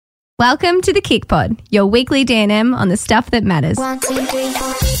Welcome to the Kick Pod, your weekly D&M on the stuff that matters. 1, 2, 3,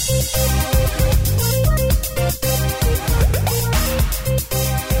 4.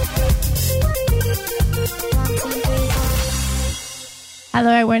 Hello,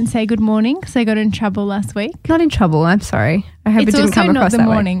 I won't say good morning because I got in trouble last week. Not in trouble, I'm sorry. I hope it didn't come across that way. It's also not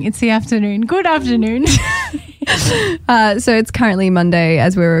the morning, it's the afternoon. Good afternoon. So it's currently Monday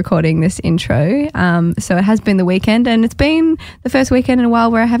as we're recording this intro. So it has been the weekend and it's been the first weekend in a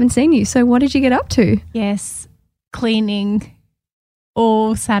while where I haven't seen you. So what did you get up to? Yes, cleaning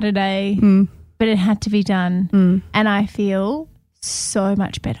all Saturday, but it had to be done and I feel so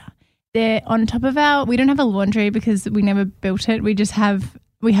much better. They're on top of we don't have a laundry because we never built it.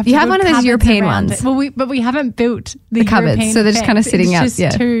 We have you have one of those European ones. Well, but we haven't built the cupboards, European so they're just kind of sitting out. Yeah,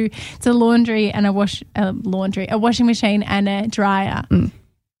 it's a laundry and a washing machine and a dryer.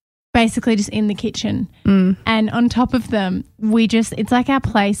 Basically, just in the kitchen. And on top of them, it's like our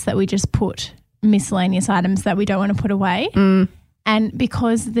place that we just put miscellaneous items that we don't want to put away. And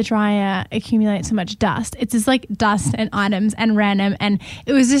because the dryer accumulates so much dust, it's just like dust and items and random. And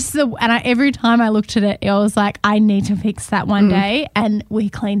it was just every time I looked at it, I was like, I need to fix that one day. And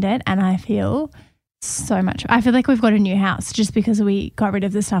we cleaned it and I feel so much. I feel like we've got a new house just because we got rid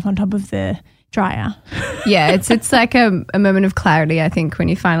of the stuff on top of the dryer. Yeah, it's like a moment of clarity, I think, when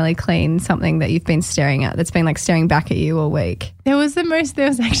you finally clean something that you've been staring at that's been like staring back at you all week. There was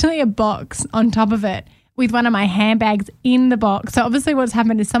actually a box on top of it with one of my handbags in the box. So obviously what's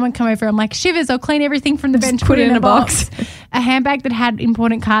happened is someone come over, I'm like, shivers, I'll clean everything from the bench, put it in a box. A handbag that had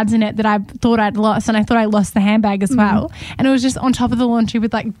important cards in it that I thought I'd lost, and I thought I lost the handbag as well. And it was just on top of the laundry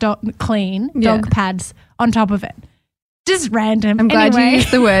with like dog pads on top of it. Just random. I'm glad you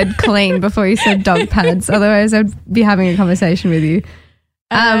used the word clean before you said dog pads. Otherwise I'd be having a conversation with you.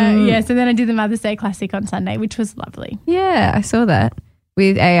 Yeah, so then I did the Mother's Day Classic on Sunday, which was lovely. Yeah, I saw that.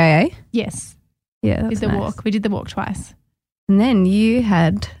 With AIA? Yes. Yeah, that's nice. Walk. We did the walk twice. And then you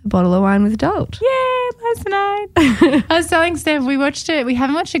had a bottle of wine with Dolt. Yeah, last night. I was telling Steph, we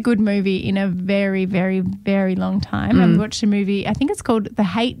haven't watched a good movie in a very, very, very long time. And we watched a movie, I think it's called The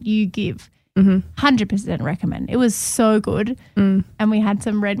Hate You Give. 100% recommend. It was so good. And we had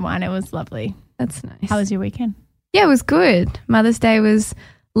some red wine. It was lovely. That's nice. How was your weekend? Yeah, it was good. Mother's Day was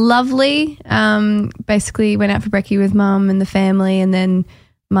lovely. Basically went out for brekkie with Mum and the family, and then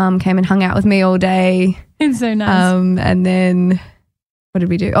Mum came and hung out with me all day. It's so nice. And then what did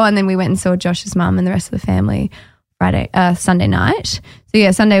we do? Oh, and then we went and saw Josh's mum and the rest of the family Sunday night. So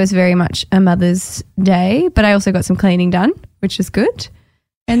yeah, Sunday was very much a Mother's Day, but I also got some cleaning done, which is good.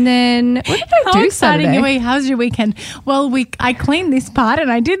 And then what did I do Saturday? How's your weekend? Well, I cleaned this part and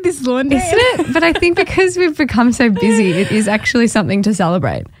I did this laundry. Isn't it? But I think because we've become so busy, it is actually something to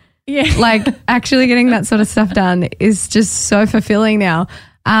celebrate. Yeah. Like actually getting that sort of stuff done is just so fulfilling now.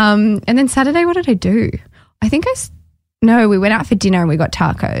 And then Saturday, what did I do? I think we went out for dinner and we got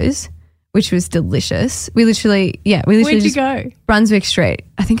tacos, which was delicious. Where'd you go? Brunswick Street.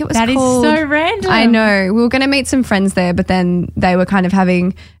 I think it was called. That is so random. I know. We were going to meet some friends there, but then they were kind of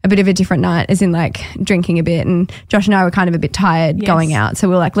having a bit of a different night, as in like drinking a bit, and Josh and I were kind of a bit tired going out. So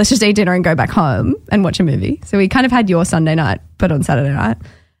we were like, let's just eat dinner and go back home and watch a movie. So we kind of had your Sunday night, but on Saturday night.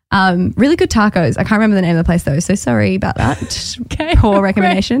 Really good tacos. I can't remember the name of the place though, so sorry about that. Okay. Poor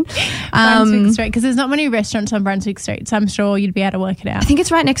recommendation. Brunswick Street, because there's not many restaurants on Brunswick Street, so I'm sure you'd be able to work it out. I think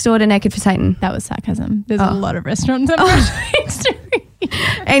it's right next door to Naked for Satan. That was sarcasm. There's a lot of restaurants on Brunswick Street.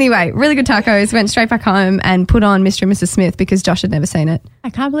 Anyway, really good tacos. Went straight back home and put on Mr. and Mrs. Smith because Josh had never seen it. I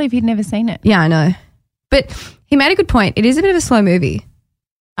can't believe he'd never seen it. Yeah, I know. But he made a good point. It is a bit of a slow movie.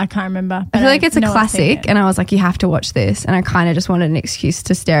 I can't remember. I feel like it's a classic, and I was like, you have to watch this. And I kind of just wanted an excuse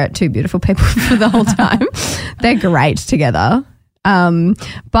to stare at two beautiful people for the whole time. They're great together.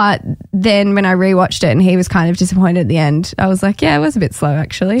 But then when I rewatched it and he was kind of disappointed at the end, I was like, yeah, it was a bit slow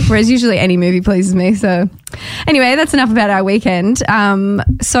actually. Whereas usually any movie pleases me. So anyway, that's enough about our weekend.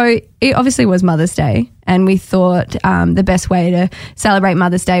 So it obviously was Mother's Day, and we thought the best way to celebrate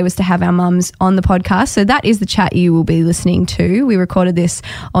Mother's Day was to have our mums on the podcast. So that is the chat you will be listening to. We recorded this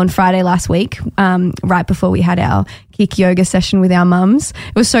on Friday last week, right before we had our kick yoga session with our mums.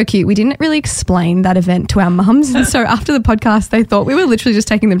 It was so cute. We didn't really explain that event to our mums. And so after the podcast, they thought we were literally just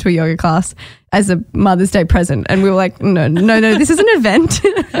taking them to a yoga class as a Mother's Day present. And we were like, no, this is an event.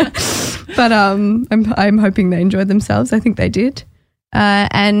 But I'm hoping they enjoyed themselves. I think they did.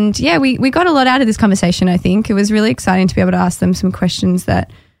 And yeah, we got a lot out of this conversation, I think. It was really exciting to be able to ask them some questions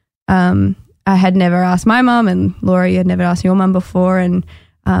that I had never asked my mum, and Laura, you had never asked your mum before. And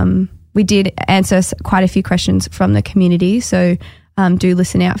we did answer quite a few questions from the community. So do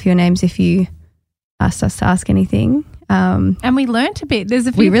listen out for your names if you asked us to ask anything. And we learnt a bit. There's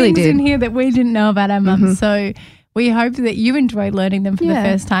a few really things did. in here that we didn't know about our mums. So we hope that you enjoyed learning them for the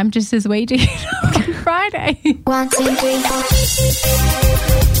first time, just as we did on Friday. 1, 2, 3, 4.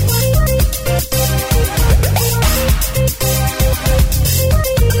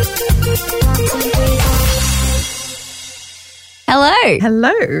 Hello.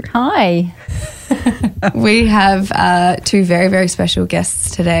 Hello. Hi. We have two very, very special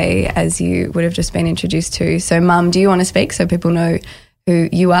guests today, as you would have just been introduced to. So, Mum, do you want to speak so people know who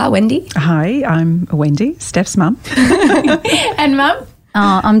you are, Wendy? Hi, I'm Wendy, Steph's mum. And Mum?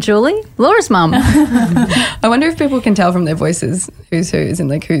 I'm Julie, Laura's mum. I wonder if people can tell from their voices who's who, as in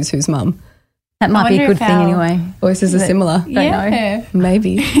like who's mum. That might be a wonder good if thing our- anyway. Voices are similar. Don't know.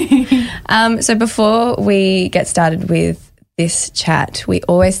 Maybe. So before we get started with this chat, we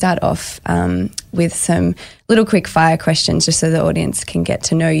always start off with some little quick fire questions just so the audience can get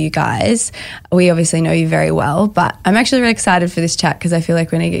to know you guys. We obviously know you very well, but I'm actually really excited for this chat because I feel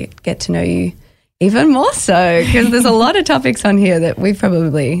like we're going to get to know you even more so, because there's a lot of topics on here that we've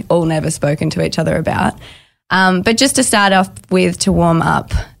probably all never spoken to each other about. But just to start off with, to warm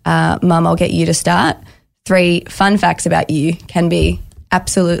up, Mum, I'll get you to start. 3 fun facts about you, can be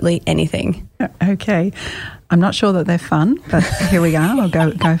absolutely anything. Okay. I'm not sure that they're fun, but here we are. I'll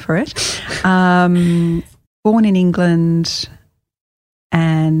go for it. Born in England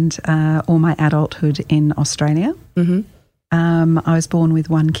and all my adulthood in Australia. Mm-hmm. I was born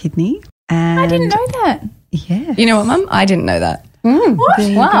with 1 kidney. And I didn't know that. Yeah. You know what, Mum? I didn't know that. What?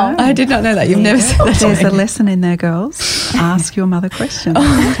 Wow. I did not know that. You've never said that to There's me. a lesson in there, girls. Ask your mother questions.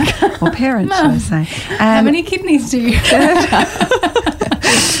 Or parents, should I say. How many kidneys do you have?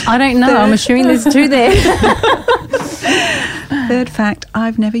 I don't know. I'm assuming there's 2 there. Third fact,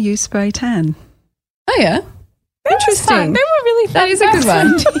 I've never used spray tan. Oh, yeah. Interesting. They were really fun. That is a good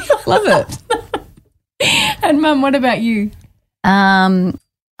one. Love it. And Mum, what about you?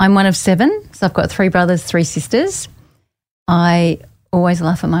 I'm one of 7, so I've got 3 brothers, 3 sisters. I always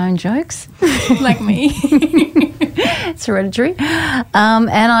laugh at my own jokes. Like me. It's hereditary. And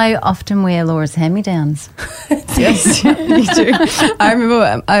I often wear Laura's hand-me-downs. Yes, you do. I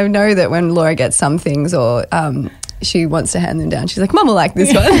remember, I know that when Laura gets some things or she wants to hand them down, she's like, Mum will like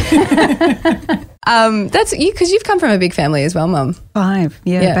this one. That's you, because you've come from a big family as well, Mum. 5.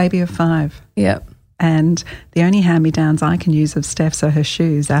 Yeah, baby of 5. Yeah. And the only hand-me-downs I can use of Steph's are her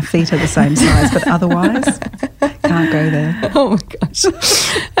shoes. Our feet are the same size, but otherwise can't go there. Oh, my gosh.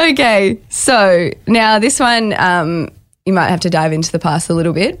 Okay, so now this one, you might have to dive into the past a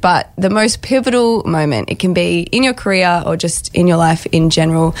little bit, but the most pivotal moment, it can be in your career or just in your life in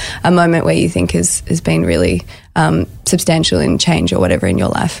general, a moment where you think has been really substantial in change or whatever in your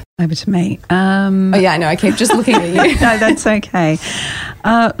life. Over to me. Oh, yeah, I know. I keep just looking at you. No, that's okay.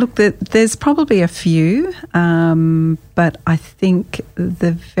 Look, there's probably a few, but I think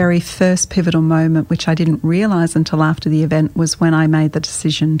the very first pivotal moment, which I didn't realise until after the event, was when I made the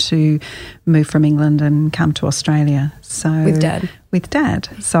decision to move from England and come to Australia. So With Dad? With Dad.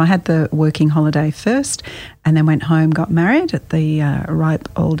 So I had the working holiday first and then went home, got married at the ripe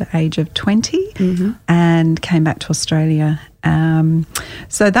old age of 20 and came back to Australia.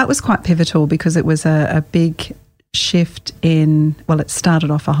 So that was quite pivotal because it was a big shift in, well, it started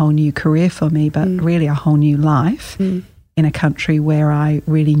off a whole new career for me, but really a whole new life in a country where I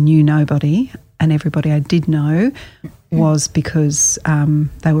really knew nobody, and everybody I did know was because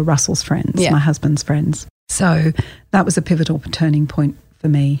they were Russell's friends, my husband's friends. So that was a pivotal turning point for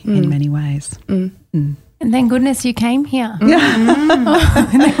me in many ways. And thank goodness you came here. There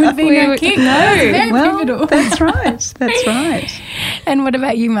would be no kick. No. Very pivotal. That's right. That's right. And what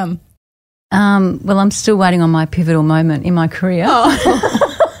about you, Mum? Well, I'm still waiting on my pivotal moment in my career.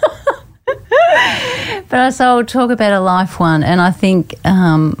 But so I'll talk about a life one, and I think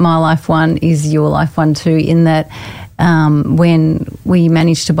my life one is your life one too, in that when we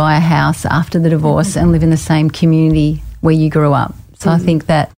managed to buy a house after the divorce and live in the same community where you grew up. So I think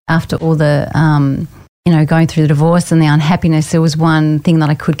that after all the, going through the divorce and the unhappiness, there was one thing that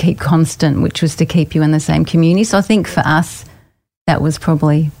I could keep constant, which was to keep you in the same community. So I think for us, that was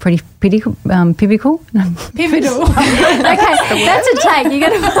probably pretty pivotal. Pivotal. Okay, that's a take. You got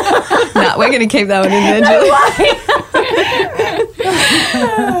to. No, we're going to keep that one in there, Julie.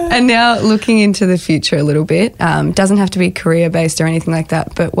 And now looking into the future a little bit, doesn't have to be career-based or anything like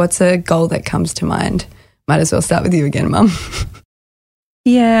that, but what's a goal that comes to mind? Might as well start with you again, Mum.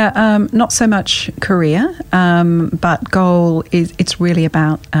 Yeah, not so much career, but goal is, it's really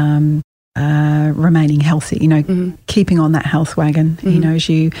about remaining healthy, keeping on that health wagon, as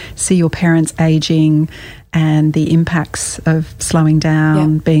you see your parents aging and the impacts of slowing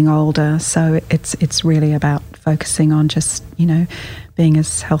down, being older. So it's really about focusing on just, being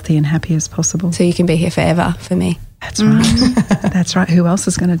as healthy and happy as possible. So you can be here forever for me. That's right. That's right. Who else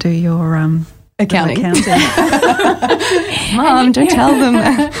is going to do your accounting? Mom, don't tell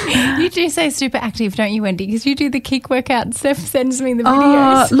them. You do say super active, don't you, Wendy? Because you do the kick workout. Steph sends me the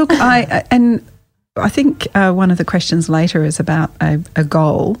videos. Look, I think one of the questions later is about a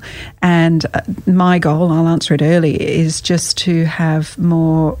goal, and my goal, I'll answer it early, is just to have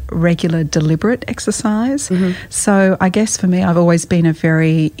more regular, deliberate exercise. So I guess for me, I've always been a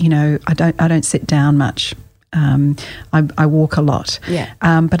very, I don't sit down much. I walk a lot,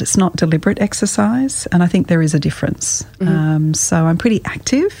 but it's not deliberate exercise, and I think there is a difference. So I'm pretty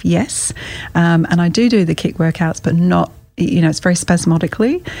active, yes, and I do the kick workouts, but not, it's very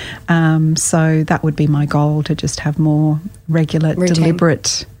spasmodically. So that would be my goal, to just have more regular,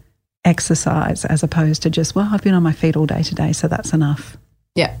 deliberate exercise, as opposed to just, I've been on my feet all day today, so that's enough.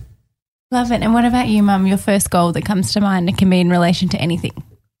 Yeah. Love it. And what about you, Mum? Your first goal that comes to mind? It can be in relation to anything.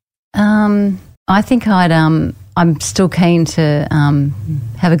 I think I'm still keen to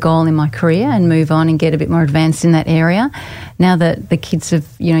have a goal in my career and move on and get a bit more advanced in that area. Now that the kids have,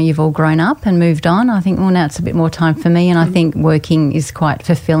 you've all grown up and moved on, I think, now it's a bit more time for me, and I think working is quite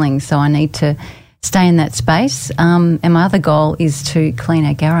fulfilling, so I need to stay in that space. And my other goal is to clean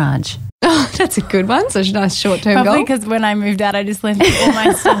our garage. Oh, that's a good one. Such a nice short-term goal. Probably because when I moved out, I just left all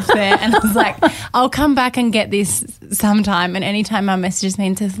my stuff there, and I was like, I'll come back and get this sometime. And anytime Mum messages me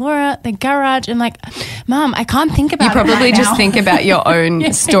and says, Laura, the garage, I'm like, Mum, I can't think about it. You probably right just now. think about your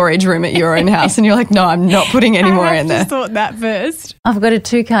own storage room at your own house, and you're like, no, I'm not putting any more in there. I just thought that first. I've got a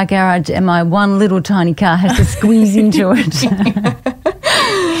 2-car garage, and my one little tiny car has to squeeze into it.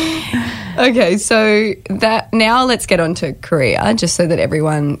 Okay, so now let's get on to career, just so that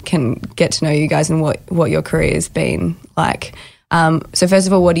everyone can get to know you guys and what your career has been like. So first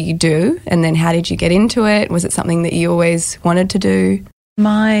of all, what do you do? And then how did you get into it? Was it something that you always wanted to do?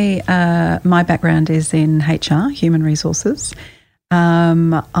 My background is in HR, human resources.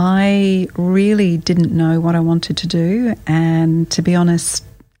 I really didn't know what I wanted to do, and to be honest,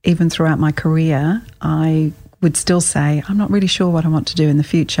 even throughout my career, I would still say, I'm not really sure what I want to do in the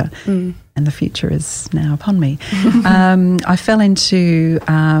future. And the future is now upon me. I fell into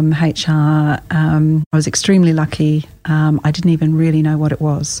HR. I was extremely lucky. I didn't even really know what it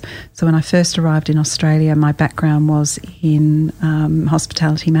was. So when I first arrived in Australia, my background was in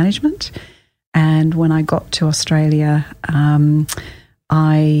hospitality management. And when I got to Australia,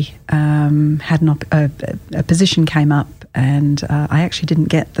 I had a position came up, and I actually didn't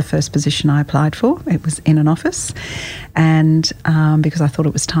get the first position I applied for. It was in an office, and because I thought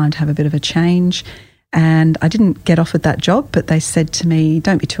it was time to have a bit of a change, and I didn't get offered that job, but they said to me,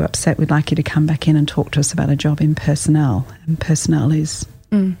 don't be too upset, we'd like you to come back in and talk to us about a job in personnel, and personnel is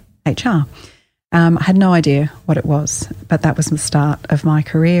HR. I had no idea what it was, but that was the start of my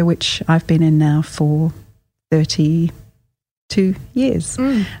career, which I've been in now for 32 years.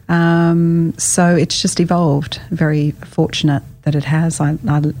 So it's just evolved. Very fortunate that it has.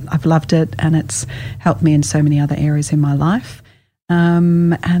 I've loved it, and it's helped me in so many other areas in my life.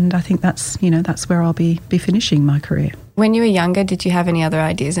 And I think that's where I'll be finishing my career. When you were younger, did you have any other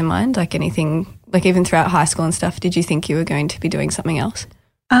ideas in mind, like anything, like even throughout high school and stuff? Did you think you were going to be doing something else?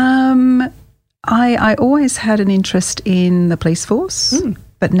 I always had an interest in the police force.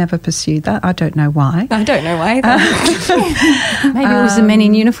 But never pursued that. I don't know why. I don't know why either. Maybe it was the men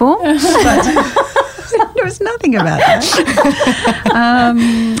in uniform. There was nothing about that.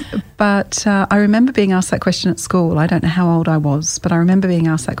 But I remember being asked that question at school. I don't know how old I was, but I remember being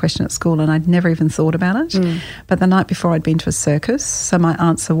asked that question at school, and I'd never even thought about it. But the night before, I'd been to a circus, so my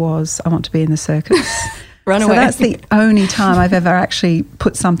answer was, I want to be in the circus. Run away. So that's the only time I've ever actually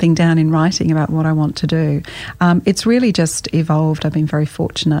put something down in writing about what I want to do. It's really just evolved. I've been very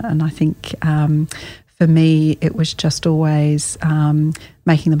fortunate, and I think for me it was just always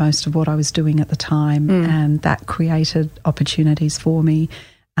making the most of what I was doing at the time, and that created opportunities for me.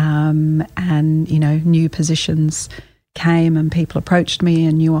 And, new positions came and people approached me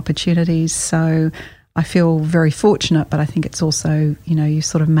and new opportunities. So I feel very fortunate, but I think it's also, you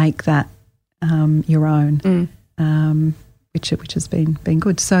sort of make that your own, which has been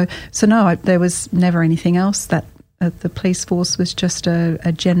good. So no, there was never anything else. That the police force was just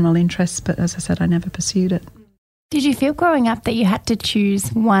a general interest, but as I said, I never pursued it. Did you feel growing up that you had to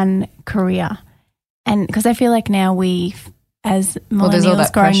choose one career? And because I feel like now we as there's all millennials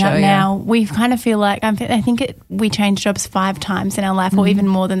that growing pressure, up yeah. now, we kind of feel like, we change jobs 5 times in our life or even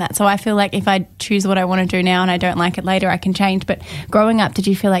more than that. So I feel like if I choose what I want to do now and I don't like it later, I can change. But growing up, did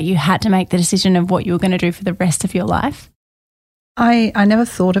you feel like you had to make the decision of what you were going to do for the rest of your life? I never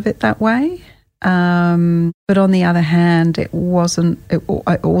thought of it that way. But on the other hand, it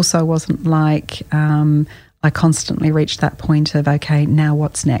also wasn't like I constantly reached that point of, okay, now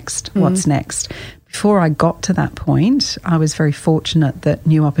what's next? What's next? Before I got to that point, I was very fortunate that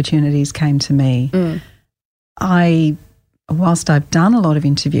new opportunities came to me. Whilst I've done a lot of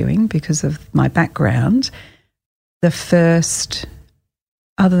interviewing because of my background, other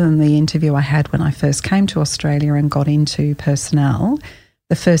than the interview I had when I first came to Australia and got into personnel,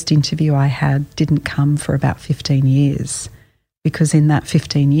 the first interview I had didn't come for about 15 years. Because in that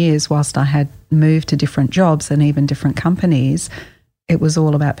 15 years, whilst I had moved to different jobs and even different companies, it was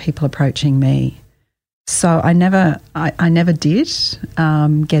all about people approaching me. So I never did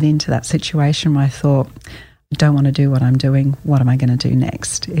get into that situation where I thought, I don't want to do what I'm doing. What am I going to do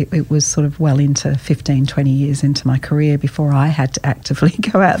next? It was sort of well into 15, 20 years into my career before I had to actively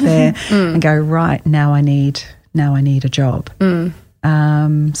go out there and go, right, now I need a job.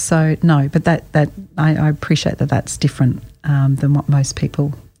 So no, but that I appreciate that that's different than what most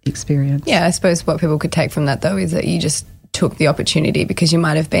people experience. Yeah, I suppose what people could take from that though is that you just took the opportunity because you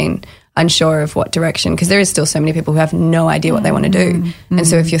might have been unsure of what direction, because there is still so many people who have no idea what they want to do. And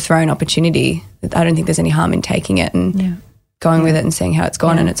so if you're thrown opportunity, I don't think there's any harm in taking it and going with it and seeing how it's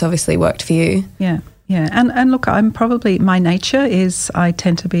gone, and it's obviously worked for you. Yeah. Yeah, and look, I'm probably, my nature is I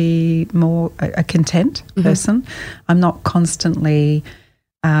tend to be more a content person. I'm not constantly,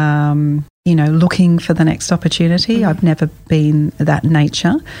 looking for the next opportunity. I've never been that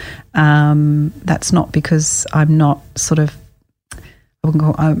nature. That's not because I'm not sort of,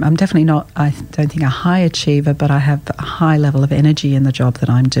 I'm definitely not, I don't think a high achiever, but I have a high level of energy in the job that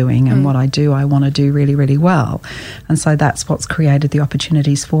I'm doing, and what I do, I want to do really, really well. And so that's what's created the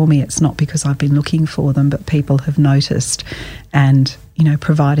opportunities for me. It's not because I've been looking for them, but people have noticed and,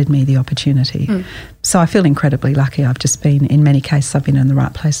 provided me the opportunity. So I feel incredibly lucky. I've just been, in many cases, I've been in the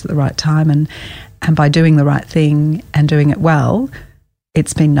right place at the right time, and by doing the right thing and doing it well,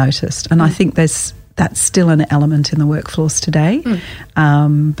 it's been noticed. And I think that's still an element in the workforce today,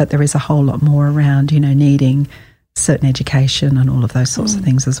 but there is a whole lot more around, needing certain education and all of those sorts of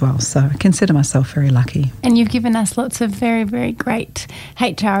things as well. So I consider myself very lucky. And you've given us lots of very, very great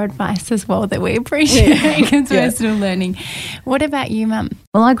HR advice as well that we appreciate because we're still learning. What about you, Mum?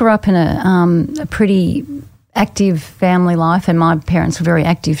 Well, I grew up in a pretty active family life, and my parents were very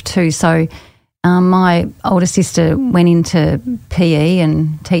active too. So my older sister went into PE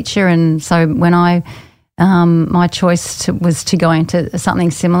and teacher, and so when my choice was to go into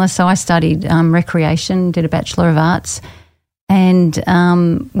something similar. So I studied recreation, did a Bachelor of Arts, and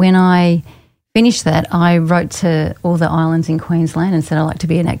when I finished that, I wrote to all the islands in Queensland and said I'd like to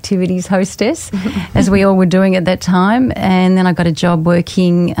be an activities hostess, as we all were doing at that time. And then I got a job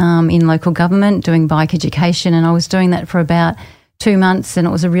working in local government doing bike education, and I was doing that for about 2 months, and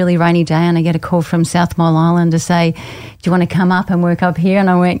it was a really rainy day, and I get a call from South Mole Island to say, do you want to come up and work up here? And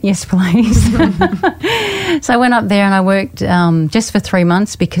I went, yes, please. So I went up there and I worked just for 3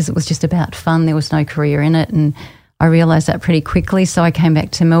 months because it was just about fun. There was no career in it, and I realised that pretty quickly. So I came back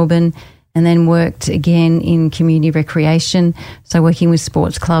to Melbourne and then worked again in community recreation, so working with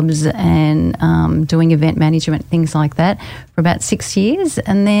sports clubs and doing event management, things like that, for about 6 years.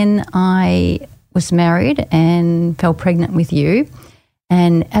 And then I was married and fell pregnant with you.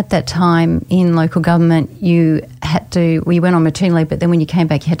 And at that time in local government, we went on maternity leave, but then when you came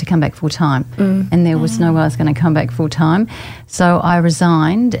back, you had to come back full time. And there was no way I was going to come back full time. So I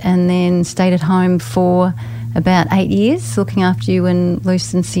resigned and then stayed at home for about 8 years, looking after you and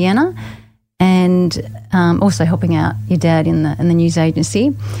Luce and Sienna, and also helping out your dad in the news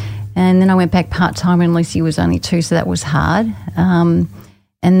agency. And then I went back part-time when Lucy was only 2, so that was hard. And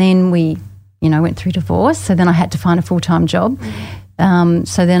then we went through divorce, so then I had to find a full-time job.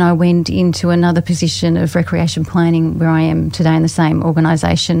 So then I went into another position of recreation planning where I am today in the same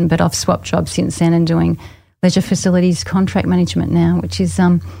organisation, but I've swapped jobs since then and doing leisure facilities contract management now, which is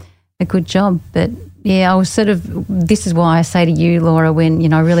a good job. But yeah, I was this is why I say to you, Laura,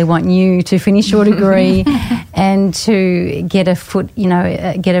 when, I really want you to finish your degree and to get a foot,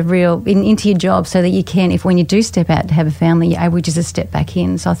 get a real into your job so that you can, when you do step out to have a family, you're able just to step back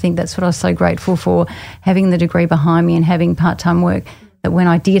in. So I think that's what I was so grateful for, having the degree behind me and having part-time work, that when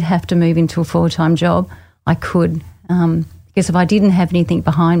I did have to move into a full-time job, I could. Because if I didn't have anything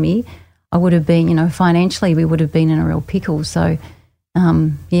behind me, I would have been, financially, we would have been in a real pickle. So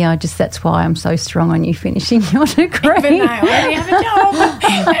that's why I'm so strong on you finishing your degree. Even though I already have a job.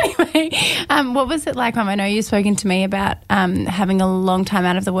 Anyway, what was it like, Mum? I know you've spoken to me about having a long time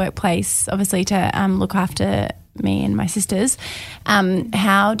out of the workplace, obviously to look after me and my sisters.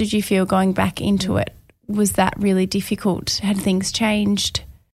 How did you feel going back into it? Was that really difficult? Had things changed?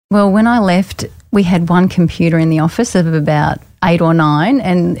 Well, when I left, we had one computer in the office of about 8 or 9,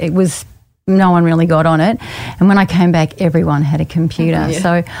 and it was no one really got on it. And when I came back, everyone had a computer. Yeah.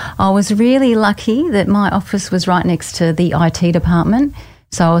 So I was really lucky that my office was right next to the IT department.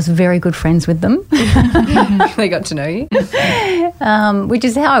 So I was very good friends with them. They got to know you. Which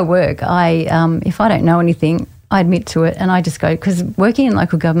is how I work. If I don't know anything, I admit to it and I just go, because working in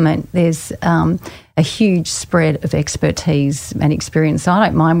local government, there's a huge spread of expertise and experience. So I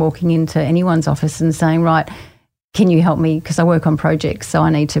don't mind walking into anyone's office and saying, right, can you help me? Because I work on projects, so I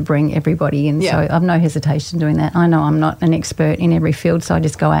need to bring everybody in. Yeah. So I've no hesitation doing that. I know I'm not an expert in every field, so I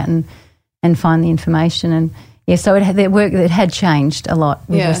just go out and find the information. And so it had changed a lot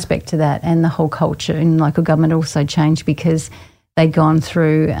with respect to that, and the whole culture in local government also changed because they'd gone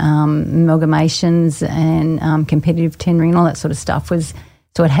through amalgamations and competitive tendering and all that sort of stuff.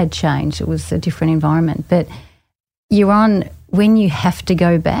 So it had changed. It was a different environment. But you're on when you have to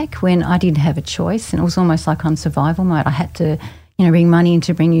go back, when I didn't have a choice, and it was almost like on survival mode. I had to, bring money in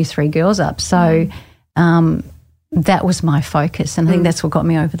to bring you 3 girls up. So that was my focus, and I think that's what got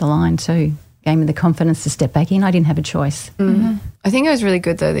me over the line too. Gave me the confidence to step back in. I didn't have a choice. Mm-hmm. I think it was really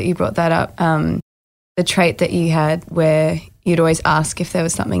good though that you brought that up. The trait that you had where you'd always ask if there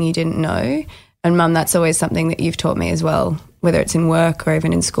was something you didn't know. And Mum, that's always something that you've taught me as well, whether it's in work or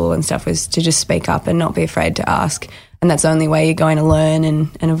even in school and stuff, was to just speak up and not be afraid to ask. And that's the only way you're going to learn and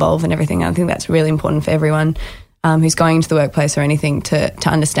evolve and everything. I think that's really important for everyone who's going into the workplace or anything to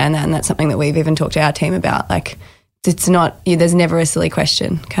understand that. And that's something that we've even talked to our team about. Like, it's not, there's never a silly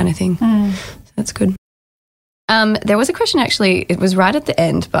question kind of thing. So that's good. There was a question actually, it was right at the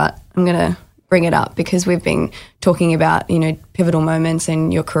end, but I'm going to bring it up because we've been talking about, pivotal moments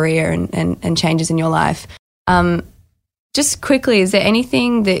in your career and changes in your life. Just quickly, is there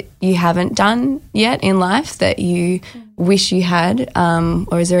anything that you haven't done yet in life that you wish you had,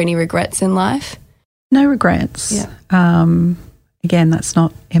 or is there any regrets in life? No regrets. Yeah. Again, that's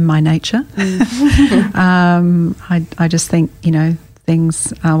not in my nature. I just think,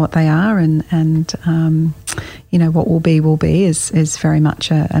 things are what they are, and what will be is very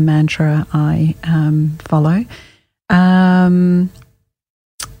much a mantra I follow.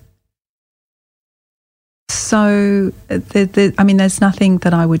 So, there's nothing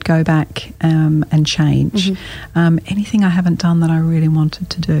that I would go back and change. Mm-hmm. Anything I haven't done that I really wanted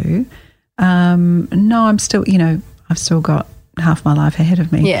to do? No, I'm still, I've still got half my life ahead of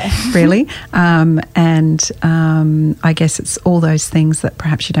me, really. I guess it's all those things that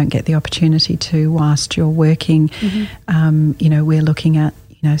perhaps you don't get the opportunity to whilst you're working. Mm-hmm. We're looking at,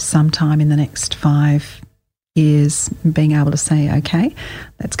 sometime in the next 5 years being able to say, okay,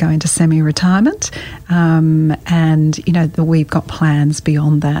 let's go into semi-retirement. We've got plans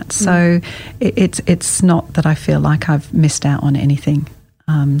beyond that. So it's not that I feel like I've missed out on anything.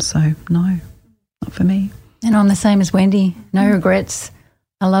 So no, not for me. And I'm the same as Wendy. No regrets.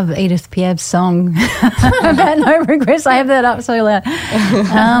 I love Edith Piaf's song about no regrets. I have that up so loud.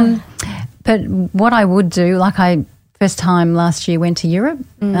 But what I would do, first time last year went to Europe,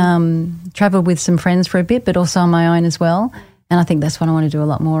 travelled with some friends for a bit, but also on my own as well. And I think that's what I want to do a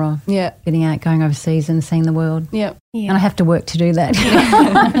lot more of. Yeah. Getting out, going overseas and seeing the world. Yeah. And I have to work to do that. I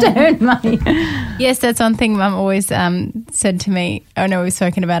have to earn money. Yes, that's one thing Mum always said to me. I know we've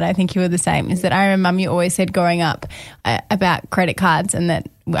spoken about it. I think you were the same. Is that I remember Mum, you always said growing up about credit cards and that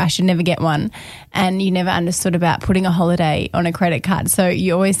I should never get one. And you never understood about putting a holiday on a credit card. So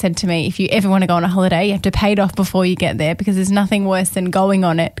you always said to me, if you ever want to go on a holiday, you have to pay it off before you get there because there's nothing worse than going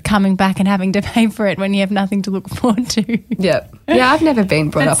on it, coming back and having to pay for it when you have nothing to look forward to. Yeah. Yeah, I've never been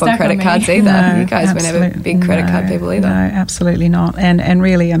brought up on credit cards either. No, you guys were never big credit card people either. No, absolutely not. And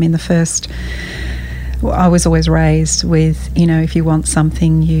really, I was always raised with, if you want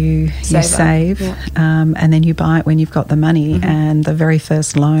something, you save, and then you buy it when you've got the money. Mm-hmm. And the very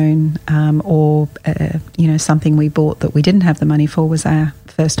first loan or something we bought that we didn't have the money for was our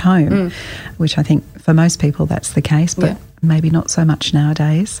first home, which I think for most people that's the case, but maybe not so much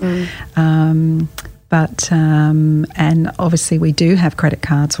nowadays. And obviously we do have credit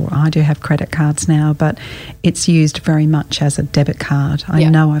cards, or I do have credit cards now, but it's used very much as a debit card. I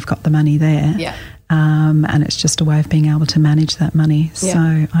know I've got the money there. Yeah. And it's just a way of being able to manage that money. Yeah.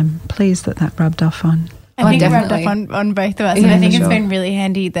 So I'm pleased that rubbed off on. I think it rubbed off on both of us. Yeah, and I think it's been really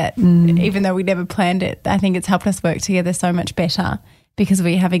handy that even though we never planned it, I think it's helped us work together so much better because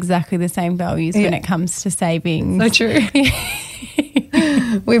we have exactly the same values when it comes to saving. So true.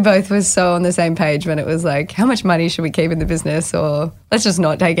 We both were so on the same page when it was like, how much money should we keep in the business, or let's just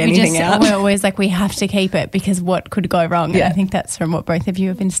not take anything out. We're always like, we have to keep it because what could go wrong? Yeah. And I think that's from what both of you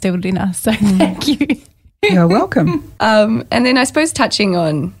have instilled in us. So thank you. You're welcome. And then I suppose touching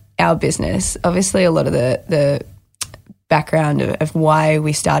on our business, obviously a lot of the background of why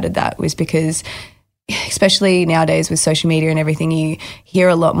we started that was because, especially nowadays with social media and everything, you hear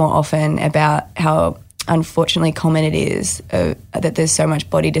a lot more often about how unfortunately common it is that there's so much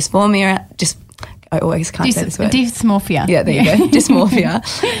body dysphoria. I always can't say this word. Dysmorphia. Yeah, there you go.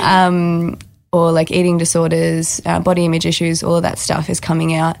 Dysmorphia. Or like eating disorders, body image issues, all of that stuff is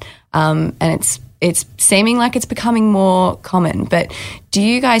coming out. And it's seeming like it's becoming more common. But do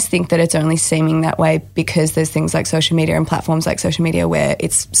you guys think that it's only seeming that way because there's things like social media and platforms like social media where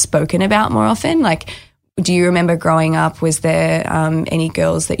it's spoken about more often? Like, do you remember growing up, was there any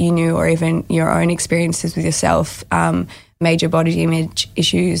girls that you knew, or even your own experiences with yourself, major body image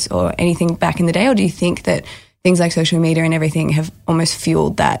issues or anything back in the day? Or do you think that things like social media and everything have almost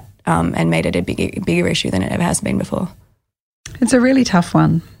fueled that and made it a bigger issue than it ever has been before? It's a really tough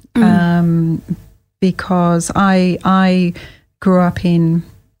one because I grew up in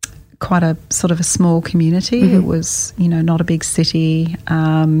quite a sort of a small community. It was, not a big city.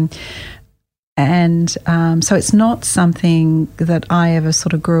 So it's not something that I ever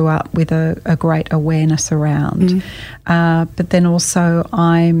sort of grew up with a great awareness around. But then also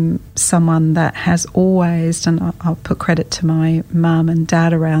I'm someone that has always, and I'll put credit to my mum and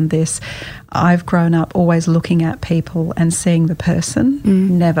dad around this, I've grown up always looking at people and seeing the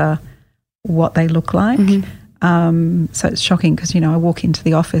person, never what they look like. So it's shocking because, I walk into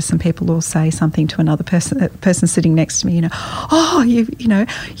the office and people will say something to another person sitting next to me, oh,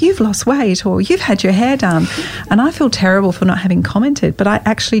 you've lost weight, or you've had your hair done. And I feel terrible for not having commented, but I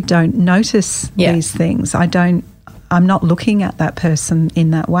actually don't notice these things. I'm not looking at that person in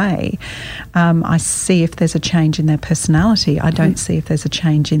that way. I see if there's a change in their personality. I don't see if there's a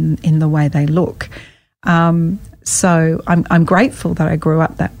change in the way they look. So I'm grateful that I grew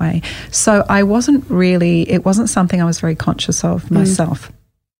up that way. So it wasn't something I was very conscious of myself.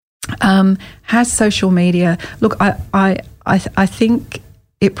 Has social media, look, I think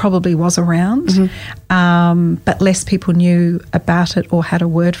it probably was around, but less people knew about it or had a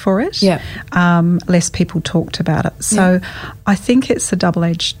word for it. Less people talked about it. So I think it's a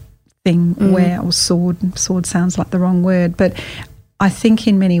double-edged thing or sword sounds like the wrong word, but I think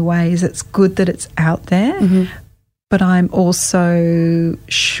in many ways it's good that it's out there. But I'm also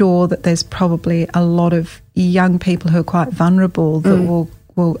sure that there's probably a lot of young people who are quite vulnerable that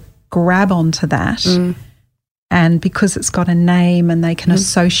will grab onto that. And because it's got a name and they can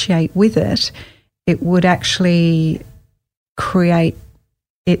associate with it, it would actually create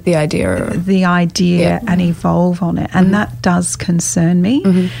the idea and evolve on it. And that does concern me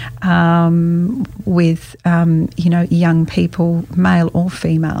with, young people, male or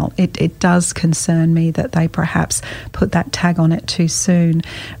female. It does concern me that they perhaps put that tag on it too soon,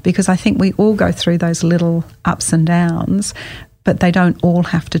 because I think we all go through those little ups and downs, but they don't all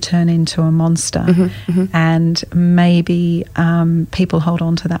have to turn into a monster. And maybe people hold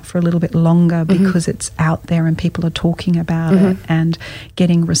on to that for a little bit longer because it's out there and people are talking about it and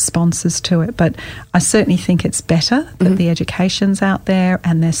getting responses to it. But I certainly think it's better that the education's out there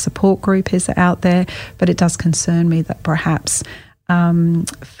and their support group is out there. But it does concern me that perhaps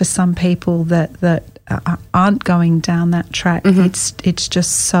for some people that aren't going down that track, it's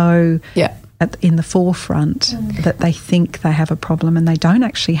just so... in the forefront that they think they have a problem and they don't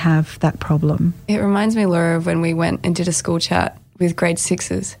actually have that problem. It reminds me, Laura, of when we went and did a school chat with grade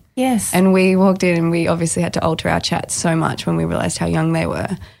 6s. Yes. And we walked in and we obviously had to alter our chat so much when we realised how young they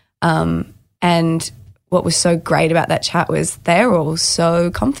were. And what was so great about that chat was they were all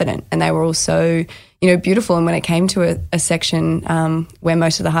so confident and they were all so, beautiful. And when it came to a section where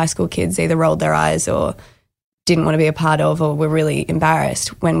most of the high school kids either rolled their eyes or didn't want to be a part of or were really embarrassed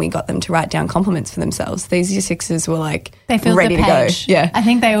when we got them to write down compliments for themselves, these year 6s were like they filled ready the page. To go. Yeah. I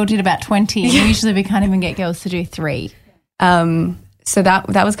think they all did about 20 and usually we can't even get girls to do 3. So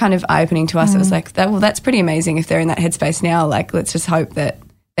that was kind of eye-opening to us. It was like, that's pretty amazing if they're in that headspace now. Like, let's just hope that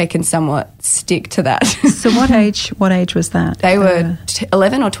they can somewhat stick to that. So what age was that? They were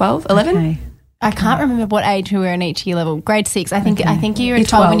 11 or 12? 11? Okay. I can't remember what age we were in each year level. Grade 6. I think you were in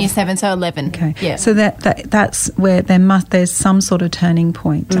 12 and year 7, so 11. Okay. Yeah. So that's where there's some sort of turning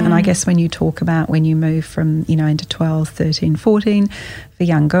point. And I guess when you talk about when you move from, into 12, 13, 14, for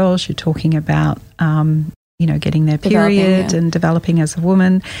young girls, you're talking about, getting their period and developing as a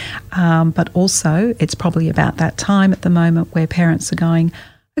woman. But also it's probably about that time at the moment where parents are going,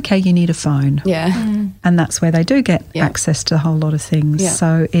 okay, you need a phone. Yeah. And that's where they do get access to a whole lot of things. Yeah.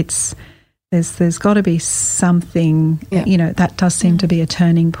 So there's got to be something, that does seem to be a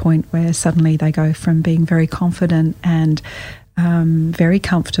turning point where suddenly they go from being very confident and very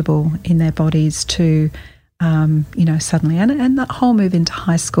comfortable in their bodies to suddenly, and that whole move into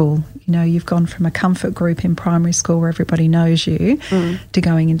high school, you've gone from a comfort group in primary school where everybody knows you to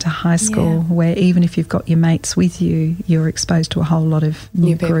going into high school where even if you've got your mates with you, you're exposed to a whole lot of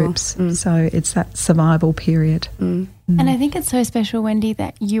new groups. So it's that survival period. And I think it's so special, Wendy,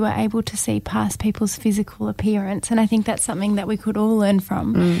 that you are able to see past people's physical appearance. And I think that's something that we could all learn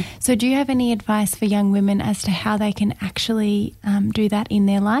from. So do you have any advice for young women as to how they can actually do that in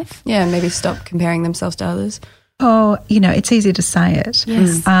their life? Yeah, maybe stop comparing themselves to others. Oh, it's easy to say it.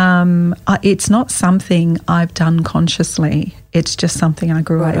 Yes. It's not something I've done consciously. It's just something I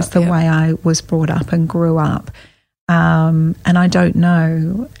grew up. It's the way I was brought up and grew up. And I don't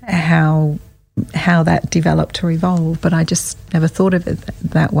know how that developed or evolved, but I just never thought of it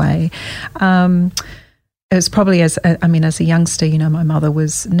that way. It was probably as a youngster, my mother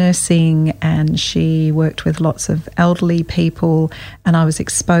was nursing and she worked with lots of elderly people and I was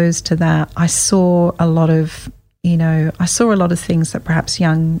exposed to that. I saw a lot of things that perhaps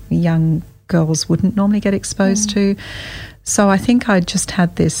young girls wouldn't normally get exposed to. So I think I just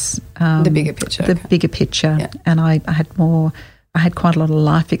had this... the bigger picture. Yeah. And I had quite a lot of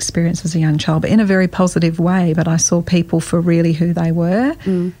life experience as a young child, but in a very positive way, but I saw people for really who they were.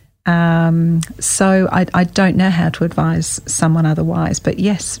 So I don't know how to advise someone otherwise, but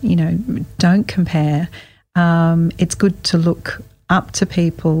yes, don't compare. It's good to look up to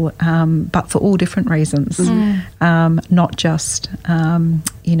people, but for all different reasons, not just,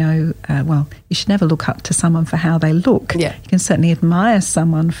 you should never look up to someone for how they look. Yeah. You can certainly admire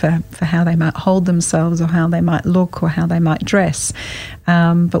someone for how they might hold themselves or how they might look or how they might dress,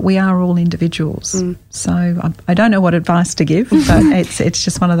 but we are all individuals. So I don't know what advice to give, but it's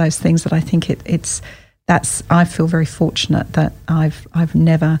just one of those things that I think I feel very fortunate that I've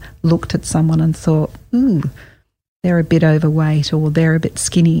never looked at someone and thought, ooh, they're a bit overweight or they're a bit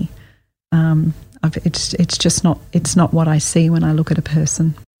skinny. It's just not. It's not what I see when I look at a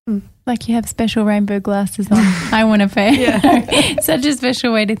person. Like you have special rainbow glasses on. I want a pair. Yeah. Such a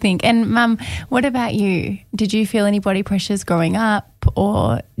special way to think. And Mum, what about you? Did you feel any body pressures growing up,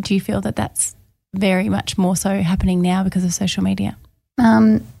 or do you feel that that's very much more so happening now because of social media?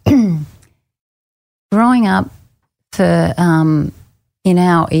 Growing up, in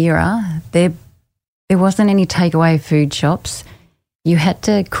our era, there wasn't any takeaway food shops. You had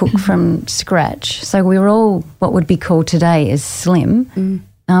to cook from scratch. So we were all what would be called today as slim.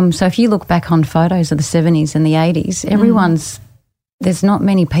 So if you look back on photos of the 70s and the 80s, there's not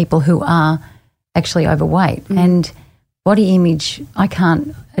many people who are actually overweight. And body image,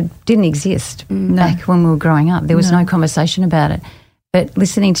 it didn't exist back when we were growing up. There was no conversation about it. But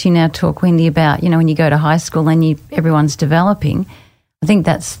listening to you now talk, Wendy, about, when you go to high school and everyone's developing, I think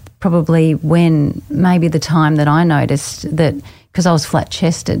that's probably when maybe the time that I noticed that, because I was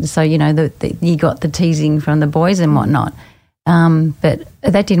flat-chested, so, you got the teasing from the boys and whatnot. But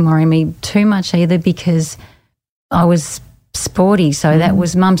that didn't worry me too much either because I was sporty. So that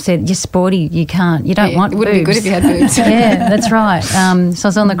was, Mum said, you're sporty, you don't want boobs. It would be good if you had boobs. Yeah, that's right. So I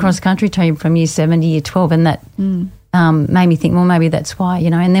was on the cross-country team from year 7 to year 12 and that made me think, well, maybe that's why,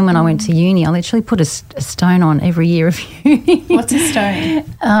 And then when I went to uni, I literally put a stone on every year of uni. What's a stone?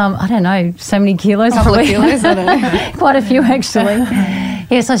 I don't know, so many kilos. Couple of kilos, I don't know. Quite a few, actually.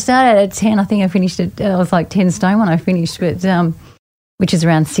 Yes, I started at 10. I think I finished I was like 10 stone when I finished, but which is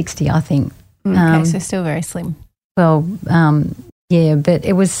around 60, I think. Okay, so still very slim. Well, yeah, but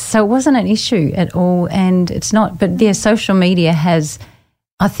it wasn't an issue at all, and it's not. But yeah, social media has.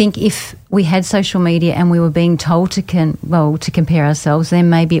 I think if we had social media and we were being told to compare ourselves, then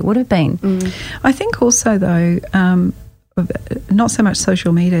maybe it would have been. I think also though, not so much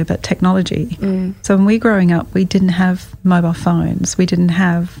social media but technology. So when we were growing up, we didn't have mobile phones, we didn't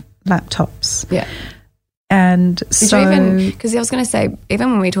have laptops. Yeah. And because I was going to say,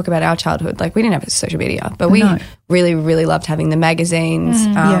 even when we talk about our childhood, like we didn't have social media, but we really, really loved having the magazines.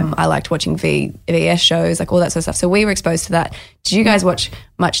 I liked watching VS shows, like all that sort of stuff. So we were exposed to that. Did you guys watch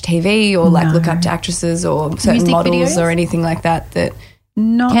much TV or look up to actresses or certain music models videos? or anything like that?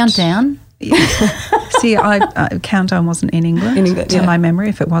 Not Countdown. See, Countdown wasn't in England, to my memory.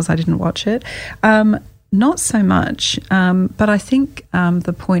 If it was, I didn't watch it. Not so much, but I think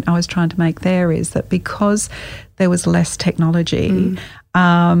the point I was trying to make there is that because there was less technology,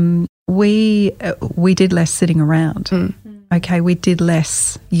 we did less sitting around. Okay, we did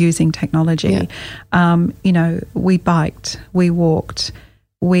less using technology. We biked, we walked.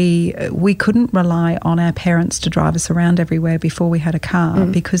 We couldn't rely on our parents to drive us around everywhere before we had a car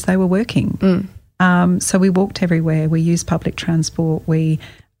because they were working. So we walked everywhere. We used public transport. We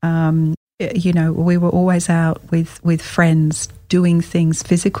were always out with friends doing things,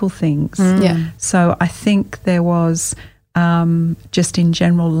 physical things. So I think there was just in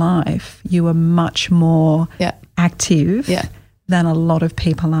general life, you were much more active than a lot of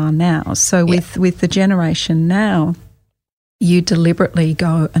people are now. So with the generation now, you deliberately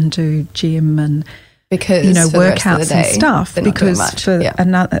go and do gym and because workouts and stuff because for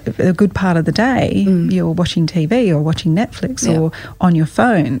a good part of the day you're watching TV or watching Netflix or on your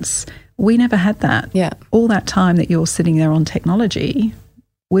phones. We never had that. All that time that you're sitting there on technology,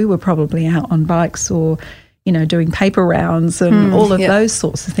 we were probably out on bikes or doing paper rounds and all of those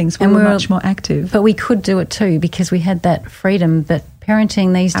sorts of things. We were much more active. But we could do it too because we had that freedom. But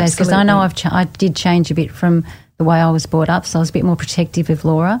parenting these days, because I know I did change a bit from the way I was brought up, so I was a bit more protective of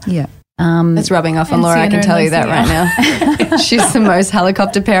Laura. It's rubbing off on Laura, I can tell you that right now. She's the most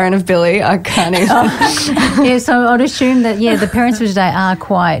helicopter parent of Billy. I can't even. So I'd assume that, the parents of today are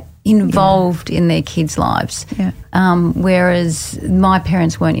quite involved in their kids' lives. Whereas my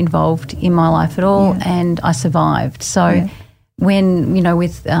parents weren't involved in my life at all and I survived. So when,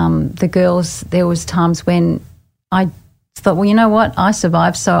 with the girls, there was times when I thought, well, you know what, I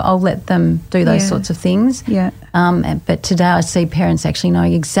survived, so I'll let them do those sorts of things. But today I see parents actually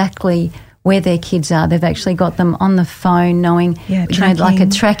knowing exactly where their kids are. They've actually got them on the phone knowing, like a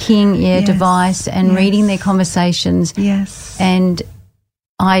tracking device and reading their conversations. And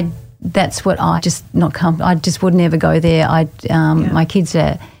that's what I just I just would never go there. My kids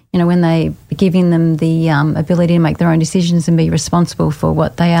are, when they giving them the ability to make their own decisions and be responsible for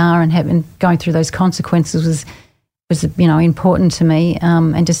what they are and going through those consequences was important to me,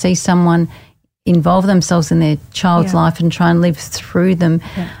 and to see someone involve themselves in their child's life and try and live through them,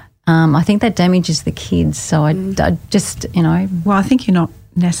 I think that damages the kids. So I just, Well, I think you're not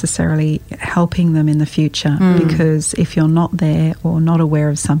necessarily helping them in the future because if you're not there or not aware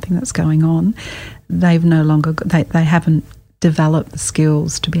of something that's going on, they've no longer, they haven't develop the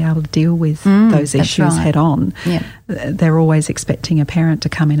skills to be able to deal with those issues head on. They're always expecting a parent to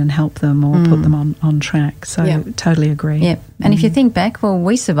come in and help them or put them on track. So totally agree. And if you think back, well,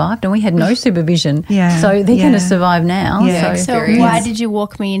 we survived and we had no supervision. So they're going to survive now. So why did you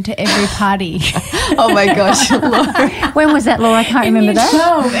walk me into every party? Oh my gosh, Laura. When was that, Laura? I can't remember that.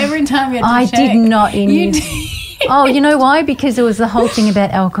 12, every time you had to did not in you. Oh, you know why? Because there was the whole thing about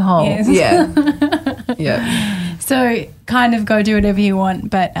alcohol. So kind of go do whatever you want,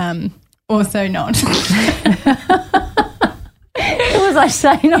 but also not. What was I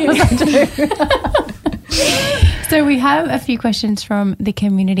saying? What was I doing? So we have a few questions from the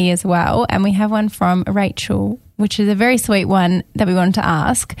community as well, and we have one from Rachel, which is a very sweet one that we wanted to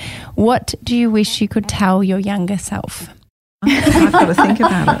ask. What do you wish you could tell your younger self? I've got to think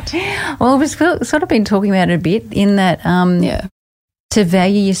about it. Well, we've sort of been talking about it a bit in that to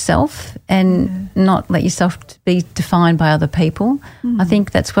value yourself and not let yourself be defined by other people. I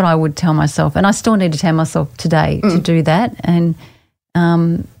think that's what I would tell myself, and I still need to tell myself today to do that. And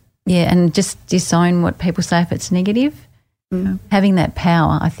and just disown what people say if it's negative. Having that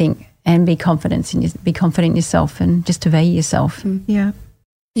power, I think, and be confident in yourself, and just to value yourself. Yeah,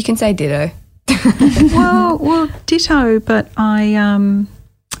 you can say ditto. well, ditto. But I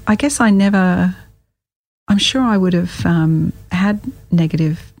guess I never. I'm sure I would have had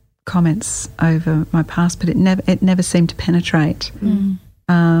negative comments over my past, but it never seemed to penetrate.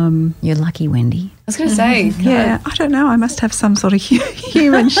 You're lucky, Wendy. I was going to say. Yeah, I don't know. I must have some sort of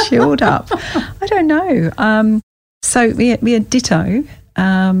human shield up. I don't know. So we had ditto.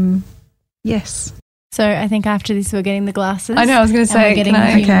 Yes. So I think after this we're getting the glasses. I know. I was going to say. We're getting the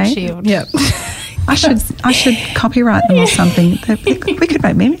human shield. Yep. I should copyright them or something. We could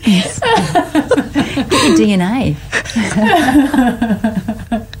make millions. Get your DNA.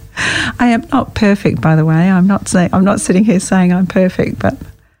 I am not perfect, by the way. I'm not sitting here saying I'm perfect, but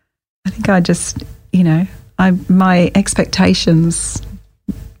I think I just, my expectations.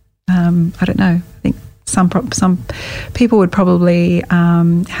 I don't know. I think some people would probably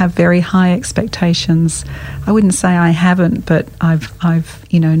have very high expectations. I wouldn't say I haven't, but I've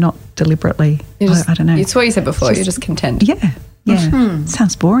not deliberately. I don't know. It's what you said before. You're just content. Yeah.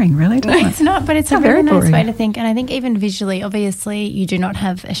 Sounds boring, really, doesn't it? It's not, but it's a very nice way to think. And I think even visually, obviously, you do not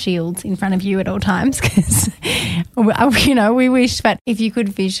have a shield in front of you at all times because, we wish, but if you could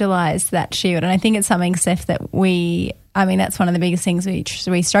visualise that shield, and I think it's something, Steph, that we I mean, that's one of the biggest things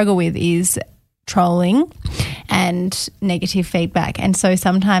we struggle with is trolling and negative feedback. And so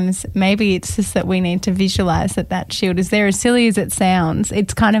sometimes maybe it's just that we need to visualize that shield is there. As silly as it sounds,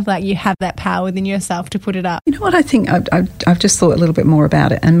 it's kind of like you have that power within yourself to put it up. You know what, I think I've just thought a little bit more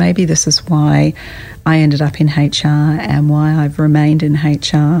about it, and maybe this is why I ended up in HR and why I've remained in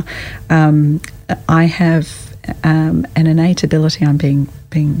HR. I have an innate ability, I'm being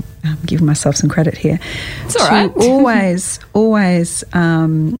giving myself some credit here, it's all right. always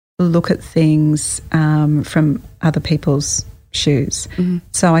look at things from other people's shoes. Mm-hmm.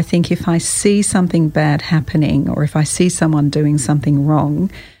 So I think if I see something bad happening, or if I see someone doing something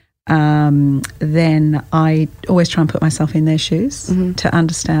wrong, then I always try and put myself in their shoes to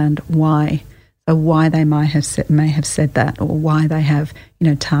understand why. So why they may have said that, or why they have,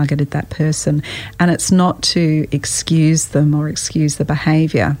 targeted that person. And it's not to excuse them or excuse the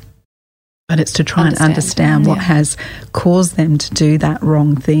behaviour, but it's to try and understand what has caused them to do that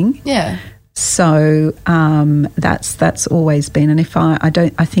wrong thing. Yeah. So that's always been, and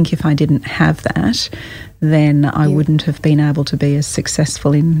I think if I didn't have that, then I wouldn't have been able to be as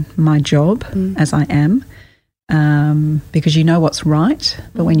successful in my job as I am. Because you know what's right,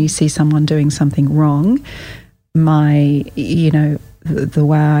 but when you see someone doing something wrong, the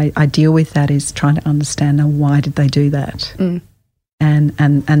way I deal with that is trying to understand, now, why did they do that?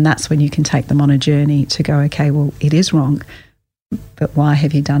 And that's when you can take them on a journey to go, okay, well, it is wrong, but why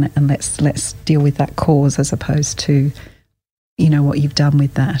have you done it? And let's deal with that cause, as opposed to, what you've done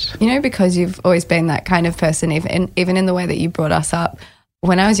with that. Because you've always been that kind of person, even in the way that you brought us up.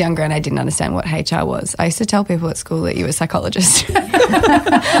 When I was younger and I didn't understand what HR was, I used to tell people at school that you were a psychologist.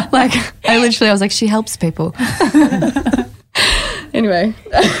 I was like, she helps people. Anyway.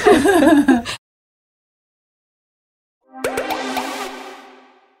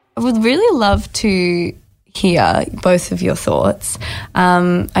 I would really love to hear both of your thoughts.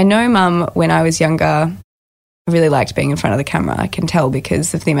 I know, Mum, when I was younger, I really liked being in front of the camera. I can tell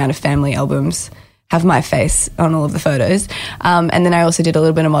because of the amount of family albums have my face on all of the photos. And then I also did a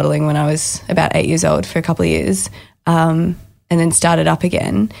little bit of modelling when I was about 8 years old for a couple of years, and then started up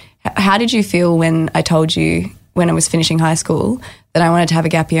again. How did you feel when I told you, when I was finishing high school, that I wanted to have a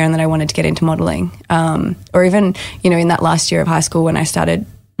gap year and that I wanted to get into modelling? Or even, in that last year of high school when I started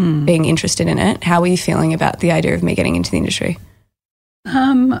being interested in it, how were you feeling about the idea of me getting into the industry?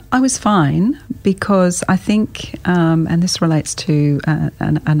 I was fine, because I think, and this relates to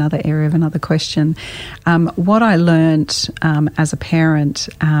another area of another question, what I learnt as a parent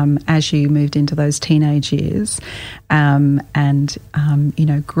as you moved into those teenage years and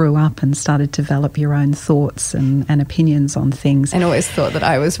grew up and started to develop your own thoughts and opinions on things. And always thought that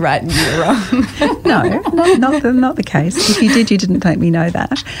I was right and you were wrong. No, not the case. If you did, you didn't let me know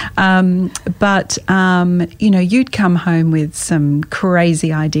that. But you'd come home with some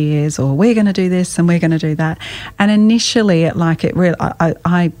crazy ideas, or we're going to do this and we're going to do that. And initially,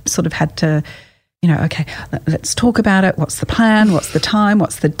 I sort of had to, okay, let's talk about it. What's the plan? What's the time?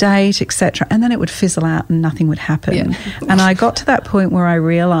 What's the date, etc. And then it would fizzle out and nothing would happen. Yeah. And I got to that point where I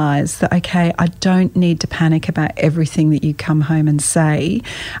realised that, okay, I don't need to panic about everything that you come home and say,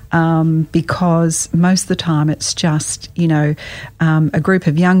 because most of the time it's just, a group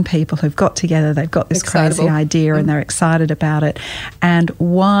of young people who've got together, they've got this crazy idea and they're excited about it. And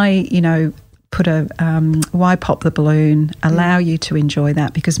why, why pop the balloon, allow you to enjoy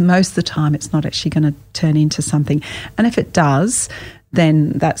that, because most of the time it's not actually going to turn into something. And if it does, then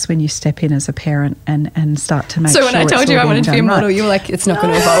that's when you step in as a parent and start to make sure. So when I told you I wanted to be a model, you were like, it's not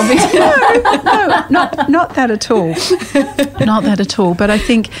going to evolve. No, not that at all. Not that at all. But I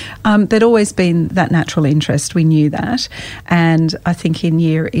think there'd always been that natural interest. We knew that. And I think in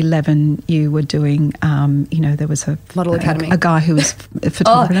year 11 you were doing, there was a Model Academy. A guy who was a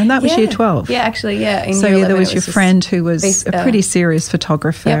photographer, and that was year 12. Yeah, actually, yeah. In so year 11, there was your friend who was a pretty serious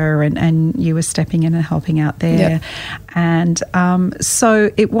photographer, and you were stepping in and helping out there. Yep. And so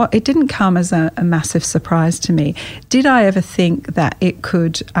it didn't come as a massive surprise to me. Did I ever think that it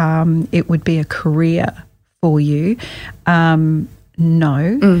would be a career for you? No.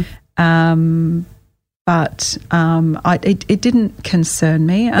 But it didn't concern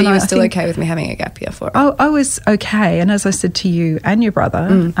me. But you were still okay with me having a gap year for it? I was okay. And as I said to you and your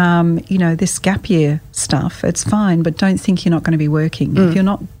brother, this gap year stuff, it's fine, but don't think you're not going to be working. If you're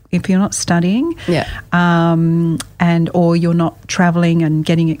not studying, Yeah. and or you're not traveling and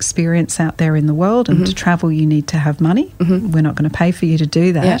getting experience out there in the world, and to travel you need to have money. We're not going to pay for you to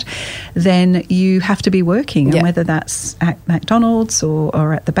do that. Then you have to be working, and whether that's at McDonald's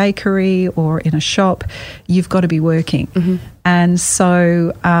or at the bakery or in a shop, you've got to be working. And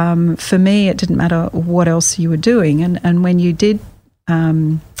so for me, it didn't matter what else you were doing. And when you did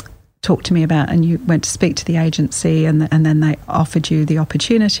talk to me about, and you went to speak to the agency, and then they offered you the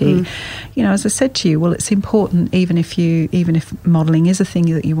opportunity, you know, as I said to you, well, it's important, even if modelling is a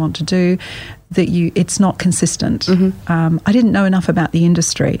thing that you want to do, that it's not consistent. I didn't know enough about the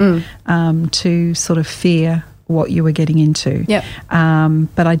industry to sort of fear what you were getting into.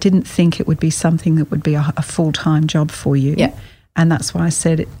 But I didn't think it would be something that would be a full-time job for you. And that's why I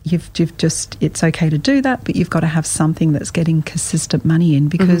said you've just, it's okay to do that, but you've got to have something that's getting consistent money in,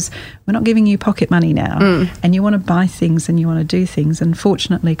 because we're not giving you pocket money now, and you want to buy things and you want to do things. And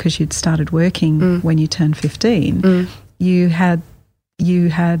fortunately, because you'd started working when you turned 15, you had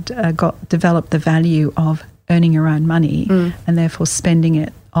developed the value of earning your own money and therefore spending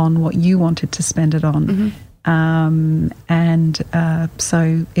it on what you wanted to spend it on.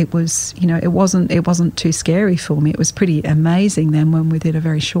 So it was, you know, it wasn't too scary for me. It was pretty amazing then when within a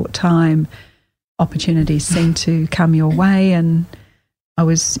very short time opportunities seemed to come your way, and I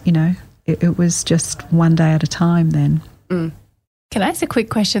was, you know, it was just one day at a time then. Can I ask a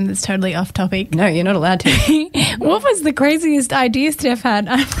quick question that's totally off topic? No, you're not allowed to. What was the craziest idea Steph had?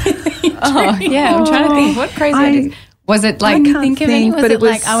 I'm trying to think. What crazy idea? Was it like, I can't think, but it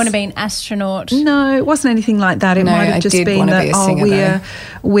was like, I want to be an astronaut? No, it wasn't anything like that. It might have just been that,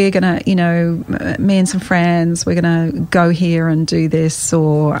 we're going to, you know, me and some friends, we're going to go here and do this,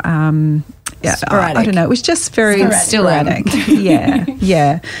 or sporadic. I don't know. It was just very sporadic.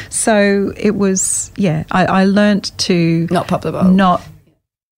 Yeah. So it was, I learnt to not pop the bottle,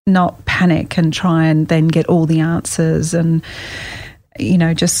 not panic and try and then get all the answers, and you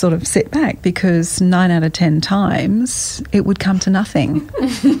know, just sort of sit back, because 9 out of 10 times it would come to nothing,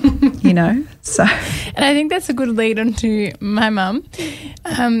 you know. So, and I think that's a good lead on to my mum.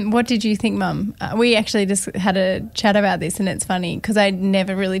 What did you think, Mum? We actually just had a chat about this, and it's funny because I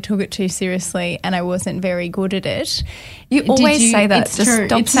never really took it too seriously, and I wasn't very good at it. You always say that. It's just true.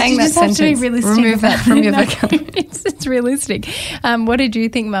 Stop saying that sentence. Have to be realistic. Remove that from your vocabulary. It's realistic. What did you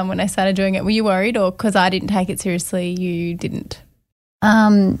think, Mum, when I started doing it? Were you worried, or because I didn't take it seriously, you didn't?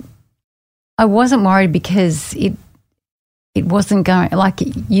 I wasn't worried because it wasn't going like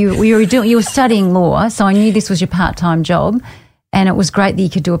you were studying law, so I knew this was your part-time job, and it was great that you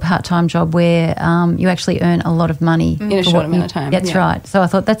could do a part-time job where you actually earn a lot of money in a short amount of time. That's right. So I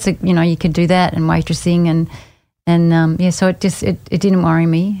thought you could do that, and waitressing and so it didn't worry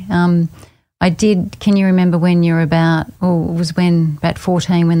me. I did. Can you remember when you were about 14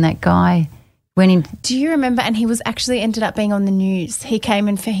 when that guy went in? Do you remember? And he was actually ended up being on the news. He came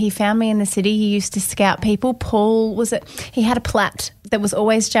and he found me in the city. He used to scout people. Paul, was it? He had a plat that was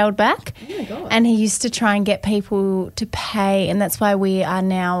always jailed back. Oh my God. And he used to try and get people to pay, and that's why we are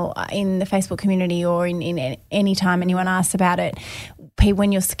now in the Facebook community, or in any time anyone asks about it.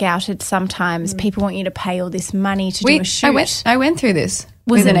 When you're scouted, sometimes people want you to pay all this money to do a shoot. I went through this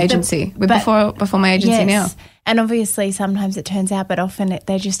with an agency before my agency now. And obviously sometimes it turns out, but often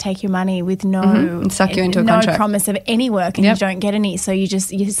they just take your money with no suck you into a contract. Promise of any work, and you don't get any. So you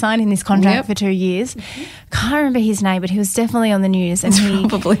sign in this contract for 2 years. Can't remember his name, but he was definitely on the news. And it's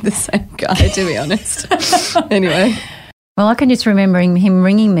probably the same guy, to be honest. Anyway. Well, I can just remember him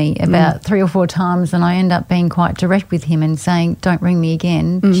ringing me about 3 or 4 times, and I end up being quite direct with him and saying, don't ring me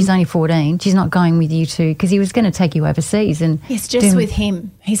again. She's only 14. She's not going with you too, because he was going to take you overseas. And yes, just with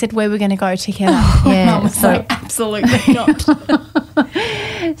him. He said we were going to go together. Yeah, was like, absolutely not.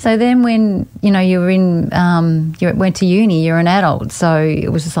 So then when, you were in, you went to uni, you're an adult, so it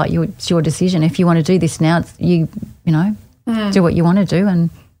was just like it's your decision. If you want to do this now, do what you want to do and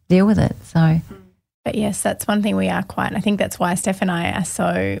deal with it. So... But yes, that's one thing we are quite, I think that's why Steph and I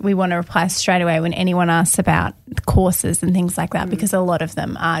are we want to reply straight away when anyone asks about courses and things like that, because a lot of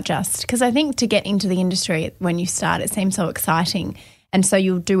them are because I think to get into the industry when you start, it seems so exciting, and so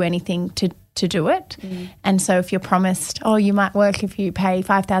you'll do anything to do it. And so if you're promised, you might work if you pay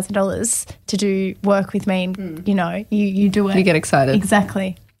 $5,000 to do work with me, and, you do it. You get excited.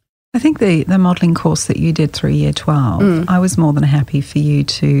 Exactly. I think the modelling course that you did through Year 12, I was more than happy for you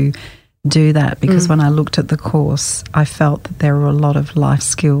to do that, because when I looked at the course, I felt that there were a lot of life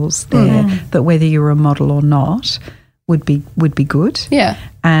skills there that whether you were a model or not would be good. Yeah.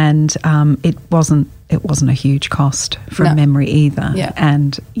 And it wasn't a huge cost from memory either. Yeah.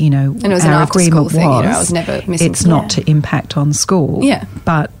 And and it was an our after-school agreement thing. was I was never missing it's not to impact on school. Yeah.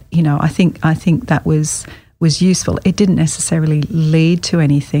 But I think that was useful. It didn't necessarily lead to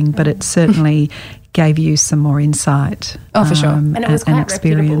anything, but it certainly gave you some more insight. Oh, for sure. And it was quite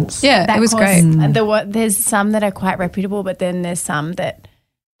experience. reputable. Yeah, it was great. And there's some that are quite reputable, but then there's some that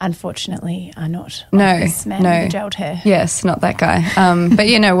unfortunately are not. Like this man with the gelled hair. Yes, not that guy. But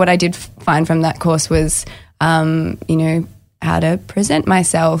what I did find from that course was, how to present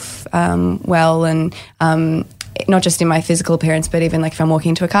myself well, and not just in my physical appearance, but even like if I'm walking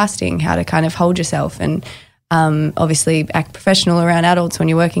into a casting, how to kind of hold yourself, and obviously act professional around adults when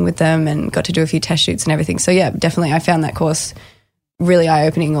you're working with them, and got to do a few test shoots and everything. So yeah, definitely I found that course really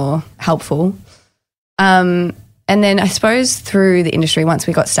eye-opening or helpful. And then I suppose through the industry, once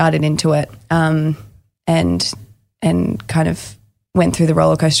we got started into it, and kind of went through the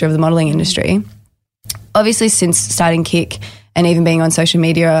roller coaster of the modelling industry, obviously since starting Kik and even being on social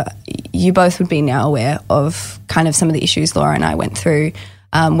media, you both would be now aware of kind of some of the issues Laura and I went through,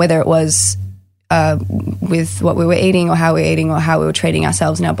 whether it was with what we were eating or how we were eating or how we were treating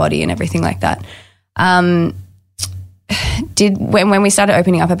ourselves and our body and everything like that. When we started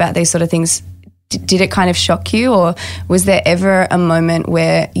opening up about these sort of things, did it kind of shock you, or was there ever a moment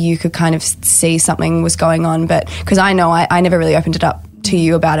where you could kind of see something was going on? But because I know I never really opened it up to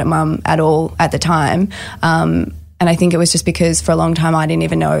you about it, Mum, at all at the time. And I think it was just because for a long time I didn't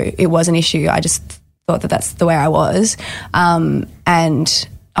even know it was an issue. I just thought that that's the way I was. And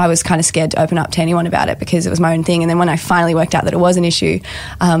I was kind of scared to open up to anyone about it because it was my own thing. And then when I finally worked out that it was an issue,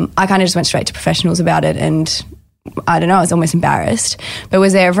 I kind of just went straight to professionals about it, and I don't know, I was almost embarrassed. But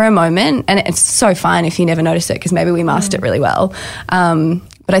was there ever a moment, and it's so fine if you never noticed it because maybe we masked it really well,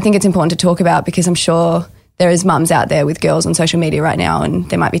 but I think it's important to talk about because I'm sure there is mums out there with girls on social media right now, and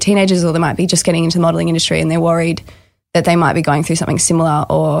they might be teenagers or they might be just getting into the modelling industry and they're worried that they might be going through something similar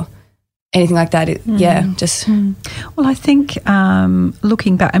or anything like that. Well, I think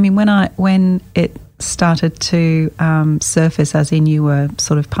looking back, I mean, when it started to surface, as in you were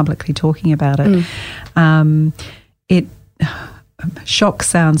sort of publicly talking about it, shock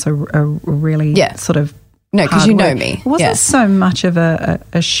sounds a really sort of no, because you know me. It wasn't so much of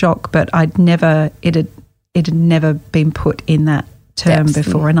a shock, but it had never been put in that term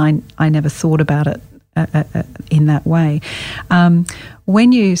before, and I never thought about it in that way.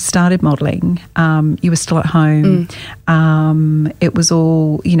 When you started modelling, you were still at home. It was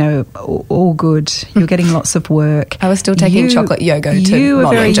all, all good. You were getting lots of work. I was still taking chocolate yoga to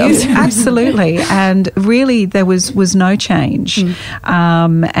modelling jobs. Absolutely. And really there was no change.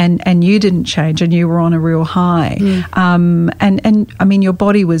 And you didn't change, and you were on a real high. And I mean, your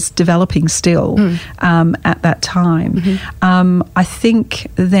body was developing still at that time. I think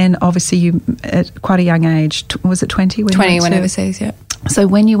then obviously you, at quite a young age, was it 20? 20 went overseas, yeah. So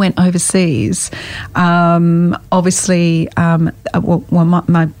when you went overseas, obviously,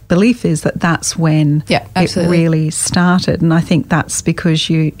 my belief is that that's when it really started, and I think that's because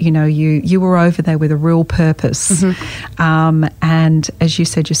you were over there with a real purpose, and as you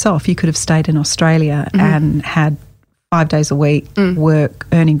said yourself, you could have stayed in Australia and had 5 days a week, work,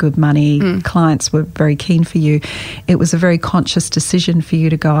 earning good money, clients were very keen for you. It was a very conscious decision for you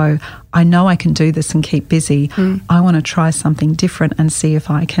to go, I know I can do this and keep busy. I want to try something different and see if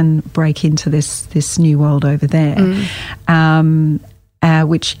I can break into this new world over there.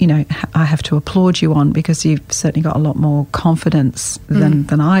 Which, I have to applaud you on, because you've certainly got a lot more confidence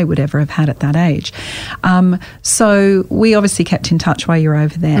than I would ever have had at that age. So we obviously kept in touch while you were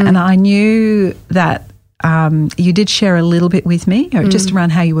over there, and I knew that you did share a little bit with me, just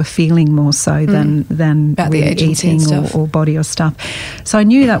around how you were feeling more so than about really the eating or body or stuff. So I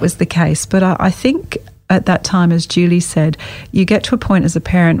knew that was the case, but I think at that time, as Julie said, you get to a point as a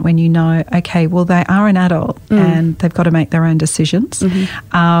parent when you know, okay, well, they are an adult and they've got to make their own decisions.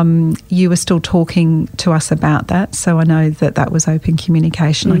 You were still talking to us about that, so I know that was open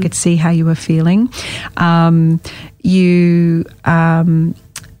communication. I could see how you were feeling.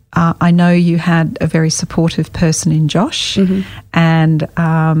 I know you had a very supportive person in Josh, and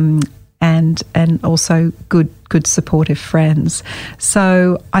also good supportive friends.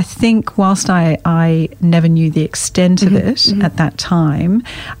 So I think whilst I never knew the extent of it at that time,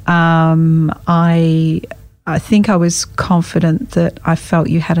 I think I was confident that I felt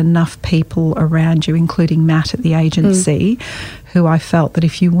you had enough people around you, including Matt at the agency, who I felt that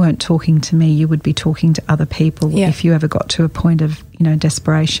if you weren't talking to me, you would be talking to other people if you ever got to a point of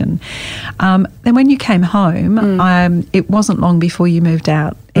desperation. Then when you came home, it wasn't long before you moved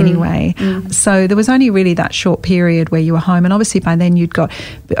out anyway. So there was only really that short period where you were home, and obviously by then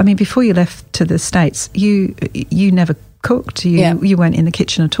before you left to the States, you never cooked. You weren't in the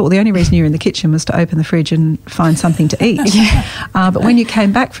kitchen at all. The only reason you were in the kitchen was to open the fridge and find something to eat. But when you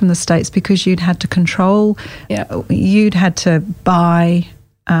came back from the States, because you'd had to control, you'd had to buy,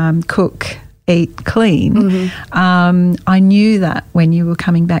 cook, eat, clean. I knew that when you were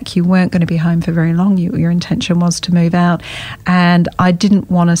coming back, you weren't going to be home for very long. Your intention was to move out, and I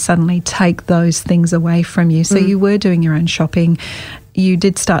didn't want to suddenly take those things away from you. So you were doing your own shopping. You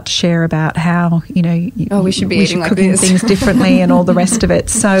did start to share about how, we should be eating like cooking this. things differently and all the rest of it.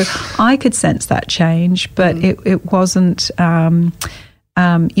 So I could sense that change, but it wasn't, and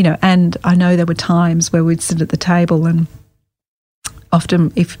I know there were times where we'd sit at the table, and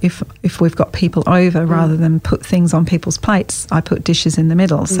often if we've got people over, rather than put things on people's plates, I put dishes in the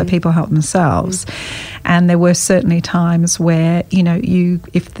middle so people help themselves. And there were certainly times where,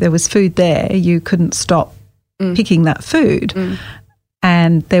 if there was food there, you couldn't stop picking that food.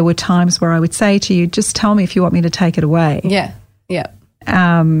 And there were times where I would say to you, just tell me if you want me to take it away.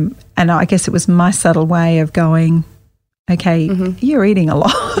 And I guess it was my subtle way of going, okay, you're eating a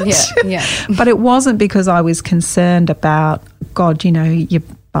lot. But it wasn't because I was concerned about, God, your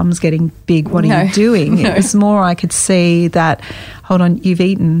bum's getting big, what are you doing? It was more I could see that, hold on, you've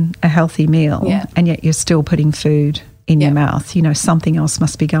eaten a healthy meal and yet you're still putting food in your mouth. Something else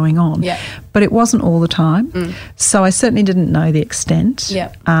must be going on. But it wasn't all the time. So I certainly didn't know the extent.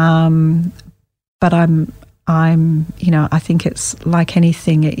 But I'm I think it's like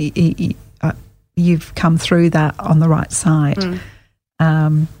anything, you've come through that on the right side.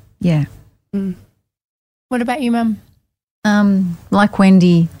 What about you, Mum? Like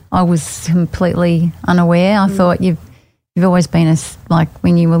Wendy, I was completely unaware. I thought you've always been like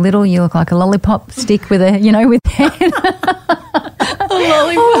when you were little, you look like a lollipop stick with a, with head.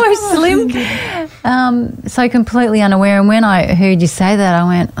 Always slim. So completely unaware. And when I heard you say that, I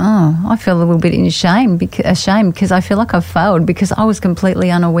went, oh, I feel a little bit ashamed because I feel like I've failed because I was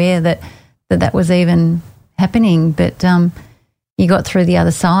completely unaware that was even happening. But you got through the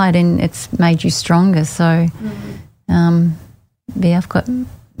other side and it's made you stronger. So, I've got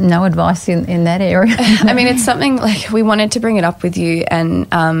no advice in that area. I mean, it's something like we wanted to bring it up with you, and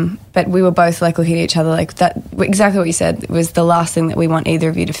but we were both like looking at each other like that. Exactly what you said was the last thing that we want either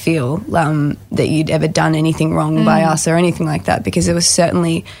of you to feel, that you'd ever done anything wrong by us or anything like that, because it was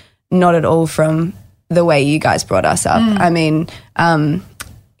certainly not at all from the way you guys brought us up. I mean,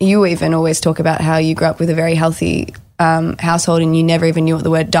 you even always talk about how you grew up with a very healthy household and you never even knew what the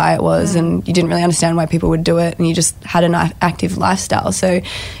word diet was, and you didn't really understand why people would do it, and you just had an active lifestyle. So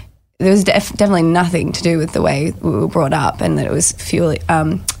there was definitely nothing to do with the way we were brought up, and that it was purely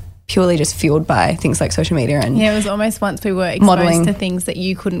just fueled by things like social media. And it was almost once we were exposed modeling to things that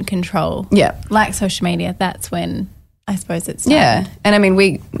you couldn't control, like social media, that's when I suppose it started. And I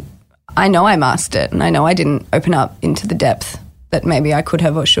mean, I know I masked it, and I know I didn't open up into the depth that maybe I could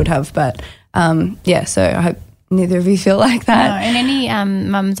have or should have, but so I hope neither of you feel like that. No, and any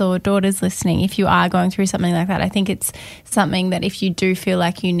mums or daughters listening, if you are going through something like that, I think it's something that if you do feel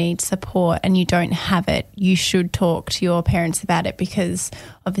like you need support and you don't have it, you should talk to your parents about it, because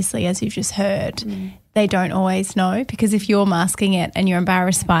obviously, as you've just heard, they don't always know, because if you're masking it and you're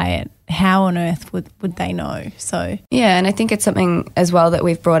embarrassed by it, how on earth would they know? So and I think it's something as well that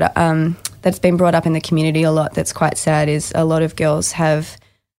we've brought up, that's been brought up in the community a lot, that's quite sad, is a lot of girls have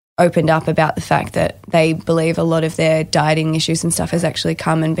opened up about the fact that they believe a lot of their dieting issues and stuff has actually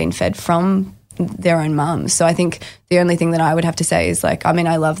come and been fed from their own mums. So I think the only thing that I would have to say is, like, I mean,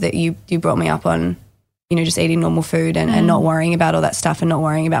 I love that you brought me up on, just eating normal food and not worrying about all that stuff and not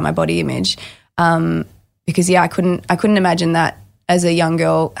worrying about my body image. Because I couldn't imagine that as a young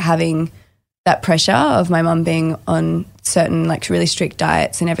girl having that pressure of my mum being on certain like really strict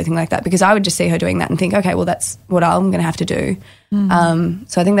diets and everything like that, because I would just see her doing that and think, okay, well, that's what I'm going to have to do.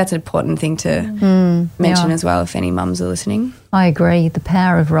 So I think that's an important thing to mention as well if any mums are listening. I agree. The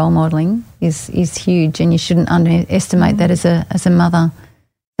power of role modelling is huge, and you shouldn't underestimate that as a mother.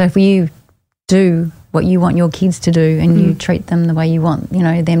 So if you do what you want your kids to do and you treat them the way you want,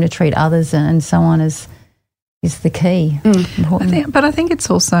 them to treat others and so on is the key. I think it's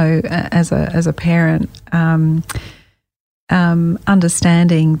also as a parent,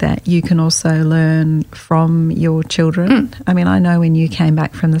 understanding that you can also learn from your children. I mean, I know when you came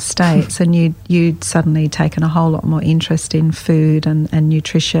back from the States and you'd suddenly taken a whole lot more interest in food and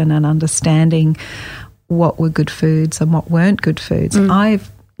nutrition and understanding what were good foods and what weren't good foods. I've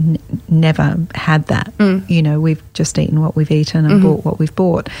never had that. We've just eaten what we've eaten and bought what we've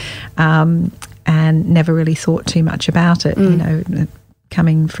bought. And never really thought too much about it.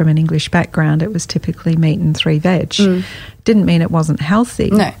 Coming from an English background, it was typically meat and 3 veg. Didn't mean it wasn't healthy.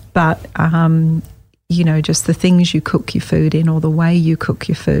 No. But, just the things you cook your food in or the way you cook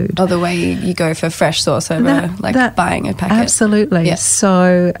your food. Or the way you go for fresh sauce over buying a packet. Absolutely. Yeah.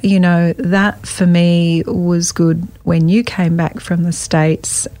 So, that for me was good when you came back from the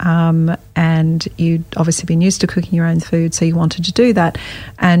States, and you'd obviously been used to cooking your own food, so you wanted to do that,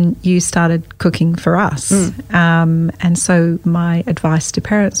 and you started cooking for us. And so my advice to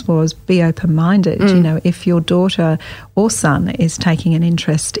parents was be open-minded. If your daughter or son is taking an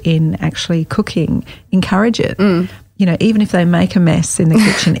interest in actually cooking, encourage it. Even if they make a mess in the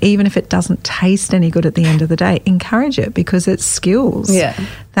kitchen, even if it doesn't taste any good at the end of the day, encourage it, because it's skills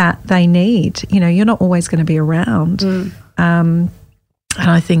that they need. You're not always going to be around. And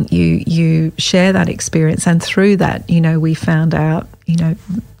I think you share that experience, and through that, we found out,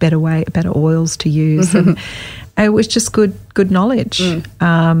 better oils to use, and it was just good knowledge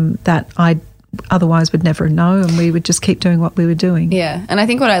that I otherwise would never know, and we would just keep doing what we were doing. Yeah, and I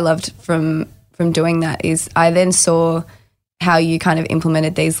think what I loved from doing that is I then saw how you kind of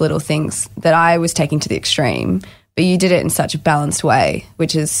implemented these little things that I was taking to the extreme, but you did it in such a balanced way,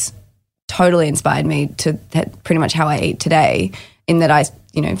 which has totally inspired me to pretty much how I eat today, in that I,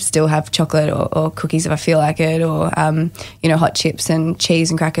 still have chocolate or cookies if I feel like it, or, hot chips and cheese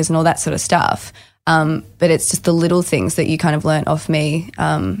and crackers and all that sort of stuff. But it's just the little things that you kind of learnt off me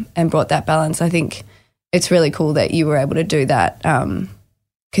and brought that balance. I think it's really cool that you were able to do that,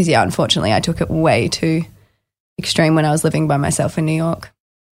 because, unfortunately I took it way too extreme when I was living by myself in New York.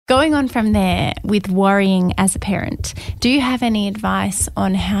 Going on from there with worrying as a parent, do you have any advice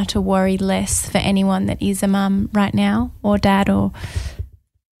on how to worry less for anyone that is a mum right now, or dad, or...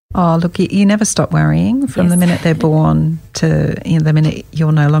 Oh, look, you never stop worrying from the minute they're born to the minute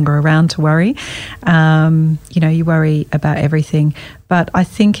you're no longer around to worry. You worry about everything. But I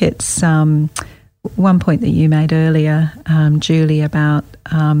think it's one point that you made earlier, Julie, about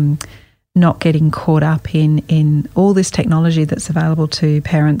not getting caught up in all this technology that's available to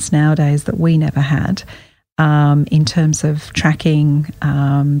parents nowadays that we never had, in terms of tracking,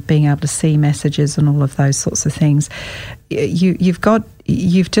 being able to see messages and all of those sorts of things. You've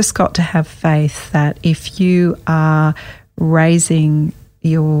just got to have faith that if you are raising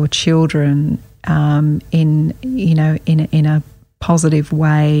your children in a positive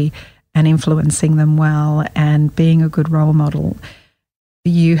way and influencing them well and being a good role model,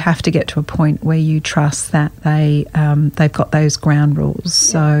 you have to get to a point where you trust that they've got those ground rules.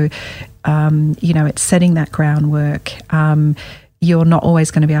 So, it's setting that groundwork. You're not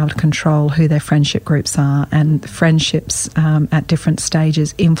always going to be able to control who their friendship groups are, and friendships at different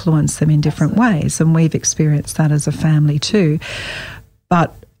stages influence them in different ways, and we've experienced that as a family too.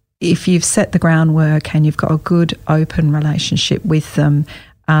 But if you've set the groundwork and you've got a good open relationship with them,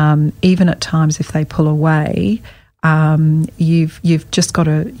 even at times if they pull away, you've just got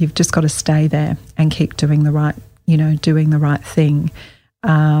to stay there and keep doing the right thing.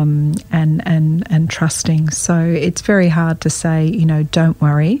 And trusting. So it's very hard to say, don't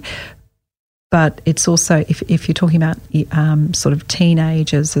worry. But it's also, if you're talking about sort of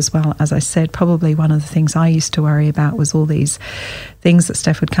teenagers as well, as I said, probably one of the things I used to worry about was all these things that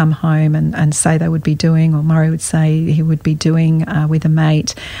Steph would come home and say they would be doing, or Murray would say he would be doing with a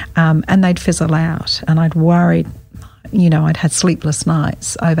mate, and they'd fizzle out. And I'd worried, I'd had sleepless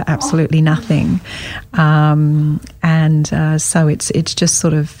nights over absolutely nothing. So it's just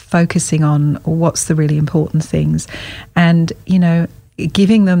sort of focusing on what's the really important things, and,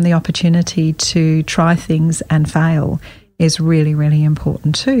 giving them the opportunity to try things and fail is really, really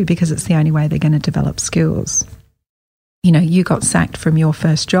important too, because it's the only way they're going to develop skills. You got sacked from your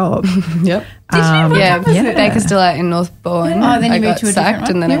first job. Yep. Baker's Delight in Northbourne. Oh, then you I moved got to a sacked, different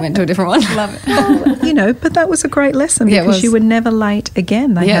one? and then I went to a different one. Love it. But that was a great lesson, Yeah, it because was. you were never late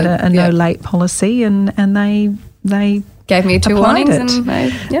again. They had a no late policy, and they Gave me 2 applied warnings.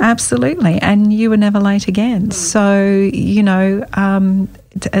 it. Absolutely, and you were never late again. So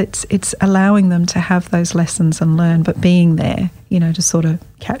it's allowing them to have those lessons and learn, but being there, to sort of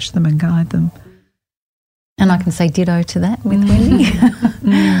catch them and guide them. And I can say ditto to that with Wendy.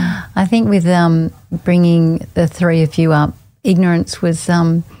 I think with bringing the three of you up, ignorance was,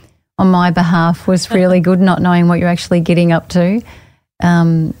 on my behalf, was really good, not knowing what you're actually getting up to.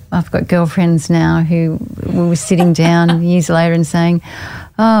 I've got girlfriends now who were sitting down years later and saying,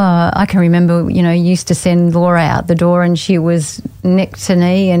 oh, I can remember, used to send Laura out the door and she was neck to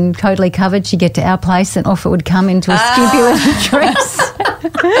knee and totally covered. She'd get to our place and off it would come into a skimpy little dress.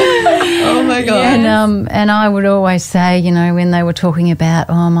 Oh, my God. And I would always say, when they were talking about,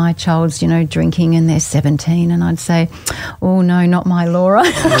 oh, my child's, drinking and they're 17, and I'd say, oh, no, not my Laura.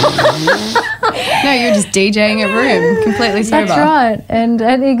 No, you're just DJing a room completely sober. That's right, and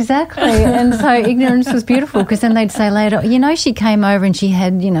exactly. And so ignorance was beautiful because then they'd say later, she came over and she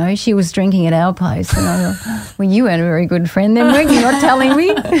had, she was drinking at our place. And I thought, well, you weren't a very good friend then, weren't you? Not telling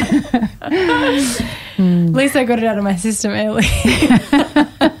me. At least I got it out of my system early.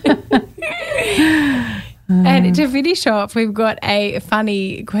 And to finish off, we've got a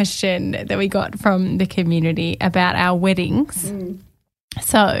funny question that we got from the community about our weddings.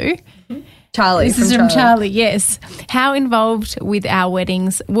 So, Charlie. This is from Charlie, yes. How involved with our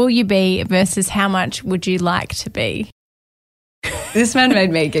weddings will you be versus how much would you like to be? This man made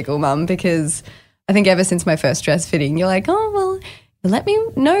me giggle, Mum, because I think ever since my first dress fitting, you're like, oh, well, let me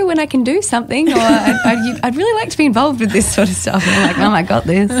know when I can do something, or I'd really like to be involved with this sort of stuff. And I'm like, Mum, I got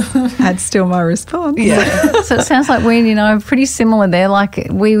this. That's still my response. Yeah. So it sounds like we, pretty similar there. Like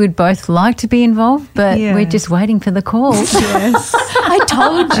we would both like to be involved, but we're just waiting for the call. Yes. I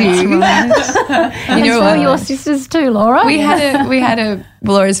told you. And for your sisters too, Laura. We had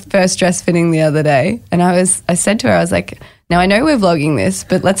Laura's first dress fitting the other day, and I said to her, I was like, now I know we're vlogging this,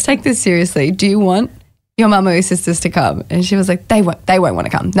 but let's take this seriously. Do you want your mum or your sisters to come? And she was like, they won't want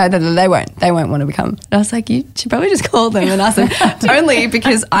to come. No, they won't want to come. And I was like, you should probably just call them and ask them. Only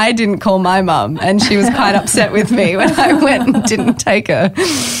because I didn't call my mum, and she was quite upset with me when I went and didn't take her.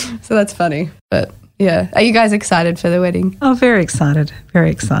 So that's funny. But yeah, are you guys excited for the wedding? Oh, very excited.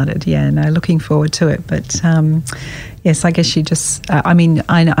 Very excited. Yeah, no, looking forward to it. But yes, I guess you just, I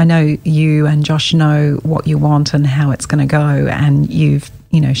know you and Josh know what you want and how it's going to go, and you've,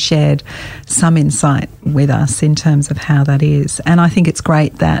 shared some insight with us in terms of how that is. And I think it's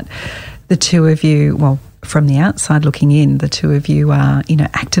great that the two of you, well, from the outside looking in, the two of you are,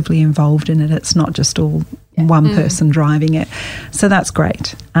 actively involved in it. It's not just all one person driving it. So that's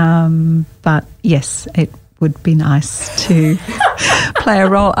great. But yes, it would be nice to play a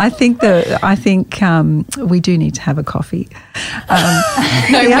role. I think we do need to have a coffee.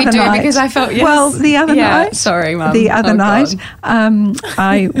 No, we do, because I felt, yes. Well, the other night. Sorry, Mum. The other night,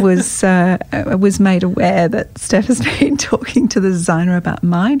 I was made aware that Steph has been talking to the designer about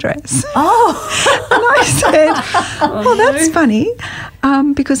my dress. Oh. And I said, oh, that's funny,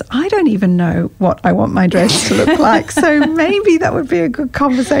 because I don't even know what I want my dress to look like. So maybe that would be a good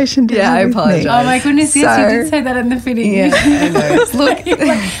conversation to have I with apologise. me. Oh my goodness, yes, you did say that in the fitting. Yeah, I know. Look,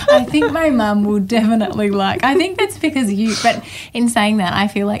 I think my mum will definitely like. I think that's because but in saying that, I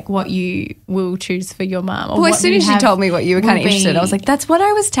feel like what you will choose for your mum. Well, as soon as you told me what you were kind of interested, I was like, that's what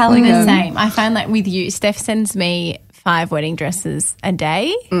I was telling the them. same. I find like with you, Steph sends me 5 wedding dresses a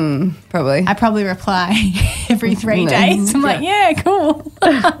day. Probably. I probably reply every 3 days. I'm like, yeah, cool.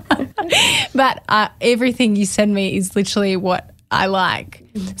 But everything you send me is literally what I like.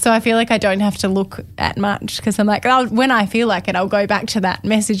 So I feel like I don't have to look at much, because I'm like, when I feel like it, I'll go back to that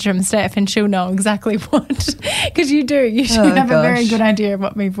message from Steph and she'll know exactly what. Because you do. You should have a very good idea of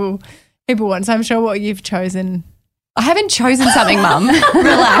what people want. So I'm sure what you've chosen. I haven't chosen something, Mum.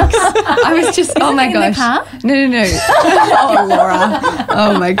 Relax. I was just, oh my gosh. No. Oh, Laura.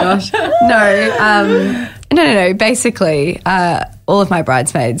 Oh my gosh. No. Basically, all of my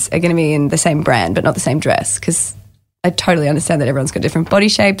bridesmaids are going to be in the same brand, but not the same dress, because I totally understand that everyone's got different body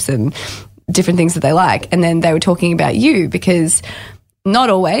shapes and different things that they like. And then they were talking about you, because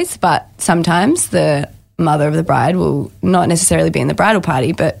not always, but sometimes the mother of the bride will not necessarily be in the bridal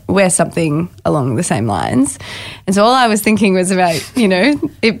party, but wear something along the same lines. And so all I was thinking was about,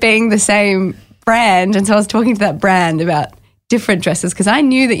 it being the same brand. And so I was talking to that brand about different dresses, because I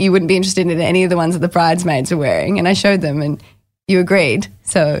knew that you wouldn't be interested in any of the ones that the bridesmaids were wearing. And I showed them and you agreed.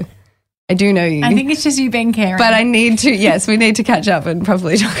 So I do know you. I think it's just you being caring. But we need to catch up and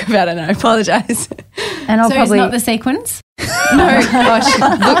probably talk about it, and I apologise. And I'll probably... it's not the sequins? No, gosh.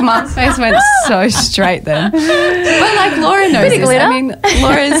 Look, Mum's face went so straight then. But like Laura knows this. I mean,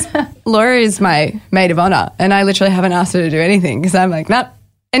 Laura is my maid of honour, and I literally haven't asked her to do anything, because I'm like, nope.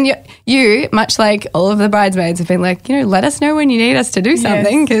 And you, much like all of the bridesmaids, have been like, let us know when you need us to do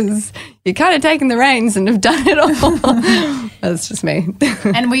something, because you're kind of taking the reins and have done it all. That's just me.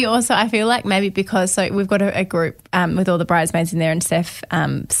 And we also, I feel like maybe because, so we've got a group with all the bridesmaids in there, and Steph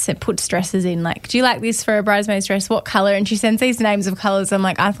puts dresses in, like, do you like this for a bridesmaid's dress? What colour? And she sends these names of colours. I'm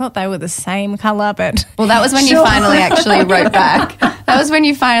like, I thought they were the same colour, but... Well, that was when you finally actually wrote back. That was when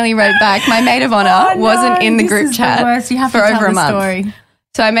you finally wrote back. My maid of honour wasn't in the group chat for over a month. Story.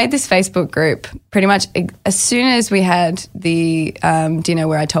 So I made this Facebook group pretty much as soon as we had the dinner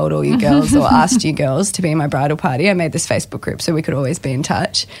where I told all you girls or asked you girls to be in my bridal party. I made this Facebook group so we could always be in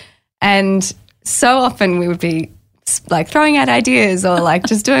touch. And so often we would be like throwing out ideas or like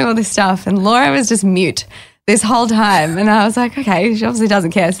just doing all this stuff, and Laura was just mute. this whole time. And I was like, okay, she obviously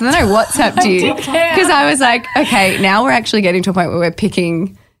doesn't care. So then I WhatsApped you because I was like, okay, now we're actually getting to a point where we're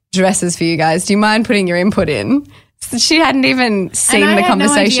picking dresses for you guys. Do you mind putting your input in? So she hadn't even seen the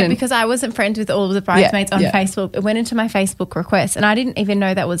conversation. No idea because I wasn't friends with all of the bridesmaids on Facebook. It went into my Facebook request and I didn't even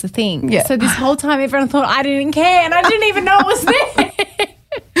know that was a thing. Yeah. So this whole time everyone thought I didn't care and I didn't even know it was there.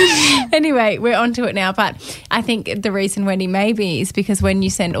 Anyway, we're onto it now. But I think the reason, Wendy, maybe is because when you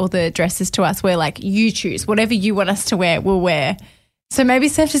send all the dresses to us, we're like, you choose. Whatever you want us to wear, we'll wear. So maybe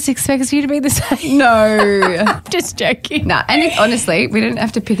Steph just expects you to be the same. No. Just joking. No, and honestly, we didn't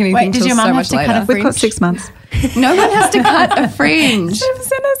have to pick anything until so much later. Cut a We've got 6 months. No one has to cut a fringe. Steph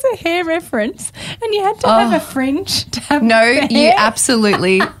sent us a hair reference and you had to have a fringe to have No, the you hair.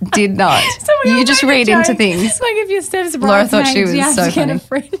 absolutely did not. So we all You just made a read into joke. things. Like if you're Steph's Laura thought she bridesmaid, was you have so to get funny. a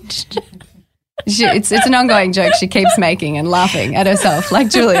fringe. It's an ongoing joke she keeps making and laughing at herself.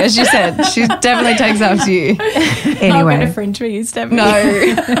 Like Julia, as you said, she definitely takes after you. I'll get a Anyway, fringe for you, Stephanie. No.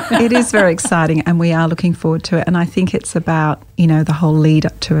 it is very exciting and we are looking forward to it. And I think it's about, the whole lead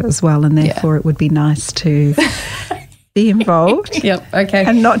up to it as well. And therefore it would be nice to be involved. Yep, okay.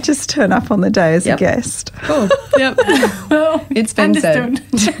 And not just turn up on the day as a guest. Cool. Yep. Well, It's been said.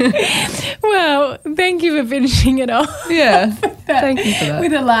 Well, thank you for finishing it off. Yeah. Thank you for that.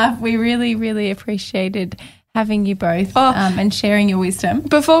 With a laugh. We really, really appreciated having you both and sharing your wisdom.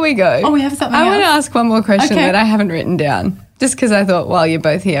 Before we go, we have something I want to else. ask one more question Okay. that I haven't written down, just because I thought, while you're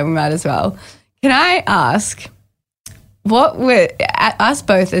both here, we might as well. Can I ask, what were, us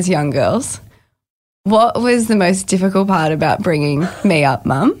both as young girls, what was the most difficult part about bringing me up,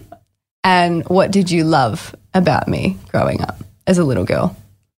 Mum? And what did you love about me growing up as a little girl?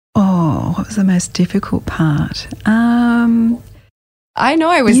 Oh, what was the most difficult part? I know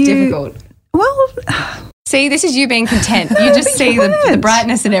I was difficult. Well, See, this is you being content. You just see the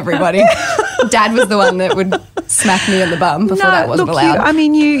brightness in everybody. Dad was the one that would smack me on the bum before that wasn't allowed.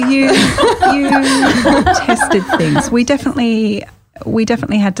 You tested things. We definitely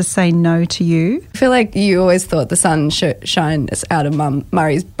had to say no to you. I feel like you always thought the sun shines out of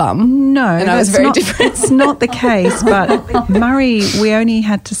Murray's bum. No, and I was very different. It's not the case. But Murray, we only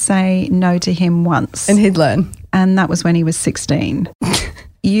had to say no to him once, And he'd learn. and that was when he was 16.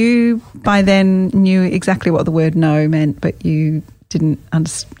 You by then knew exactly what the word no meant, but you didn't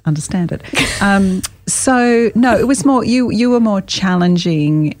understand it. So no, it was more you were more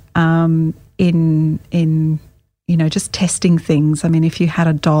challenging in just testing things. I mean, if you had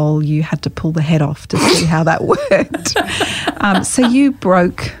a doll, you had to pull the head off to see how that worked. So you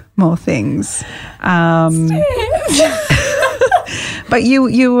broke more things. But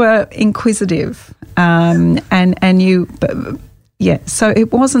you were inquisitive, and you. Yeah, so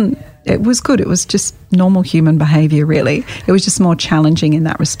it was good. It was just normal human behaviour, really. It was just more challenging in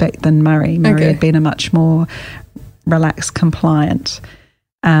that respect than Murray. Murray had been a much more relaxed, compliant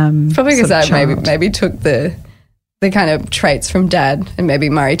Probably because I child. maybe took the kind of traits from Dad, and maybe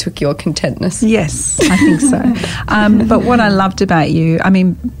Murray took your contentness. Yes, I think so. But what I loved about you, I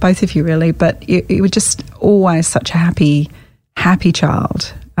mean, both of you really, but you were just always such a happy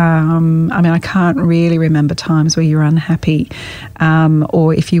child. I mean, I can't really remember times where you were unhappy,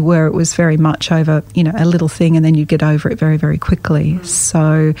 or if you were, it was very much over, a little thing, and then you'd get over it very, very quickly.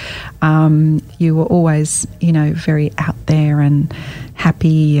 So you were always, very out there and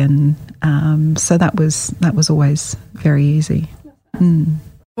happy, and so that was always very easy. Mm.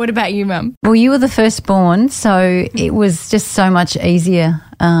 What about you, Mum? Well, you were the firstborn, so it was just so much easier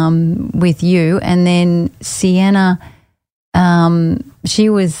with you. And then Sienna, she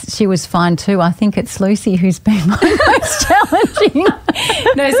was fine too. I think it's Lucy who's been my most challenging.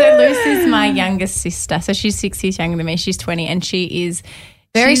 No, so Lucy's my youngest sister. So she's 6 years younger than me. She's 20 and she is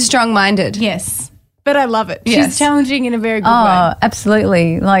Very strong-minded. Yes. But I love it. Yes. She's challenging in a very good way. Oh,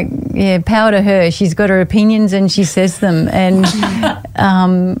 absolutely. Power to her. She's got her opinions and she says them. And,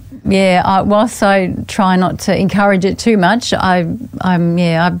 whilst I try not to encourage it too much, You also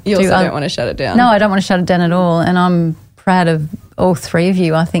don't want to shut it down. No, I don't want to shut it down at all. And I'm proud of all three of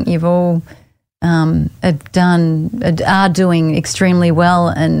you. I think you've all are doing extremely well.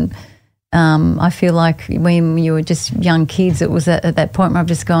 And I feel like when you were just young kids, it was at that point where I've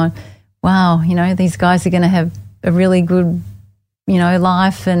just gone, wow, these guys are going to have a really good,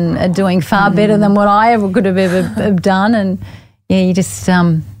 life and are doing far better than what I ever could have ever done. And you just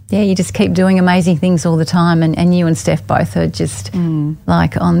keep doing amazing things all the time. And you and Steph both are just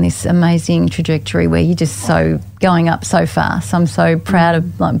like on this amazing trajectory where you're just so going up so fast. I'm so proud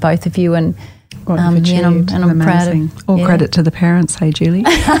of both of you. And what you've achieved. and I'm proud of. All credit to the parents, hey, Julie.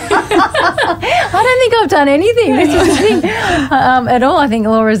 I don't think I've done anything. This is the thing at all. I think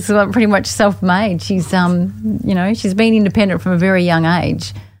Laura's pretty much self-made. She's, she's been independent from a very young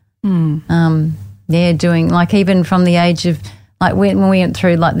age. Doing like even from the age of like when we went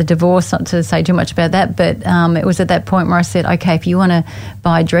through like the divorce. Not to say too much about that, but it was at that point where I said, okay, if you want to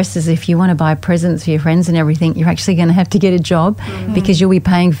buy dresses, if you want to buy presents for your friends and everything, you're actually going to have to get a job because you'll be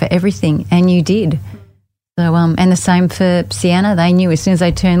paying for everything, and you did. So, and the same for Sienna. They knew as soon as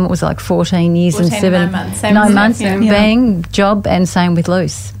they turned, what was it, like 14 years and 9 months, bang, job, and same with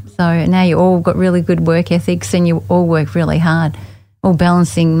Luce. So now you all got really good work ethics and you all work really hard, all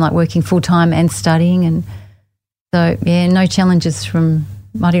balancing like working full-time and studying. And so, no challenges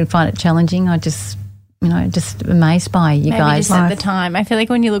I didn't find it challenging. I just, just amazed by you guys. Just at the time. I feel like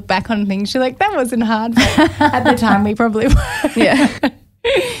when you look back on things, you're like, that wasn't hard. But at the time, we probably were. Yeah.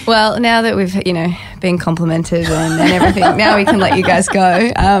 Well, now that we've, been complimented and everything, now we can let you guys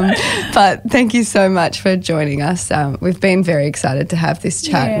go. But thank you so much for joining us. We've been very excited to have this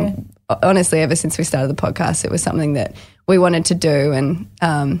chat. Yeah. Honestly, ever since we started the podcast, it was something that we wanted to do. And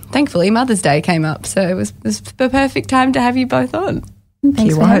thankfully, Mother's Day came up. So it was the perfect time to have you both on.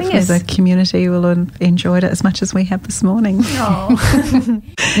 Thank you. I hope the community will have enjoyed it as much as we have this morning. Oh.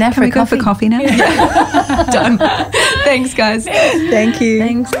 Now Can we go for coffee now? Done. Thanks, guys. Thank you.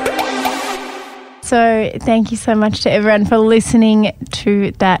 Thanks. So thank you so much to everyone for listening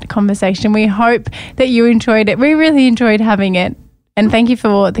to that conversation. We hope that you enjoyed it. We really enjoyed having it. And thank you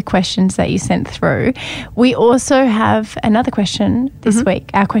for the questions that you sent through. We also have another question this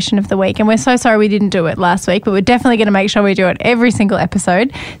week, our question of the week. And we're so sorry we didn't do it last week, but we're definitely going to make sure we do it every single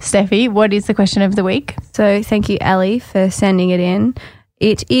episode. Steffi, what is the question of the week? So thank you, Ali, for sending it in.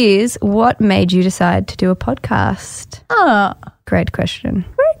 It is, what made you decide to do a podcast? Oh, Great question.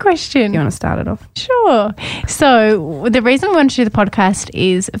 great question. You want to start it off? Sure. So the reason we wanted to do the podcast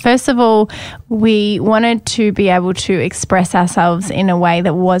is, first of all, we wanted to be able to express ourselves in a way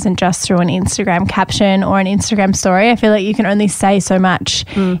that wasn't just through an Instagram caption or an Instagram story. I feel like you can only say so much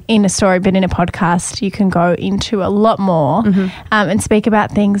in a story, but in a podcast, you can go into a lot more and speak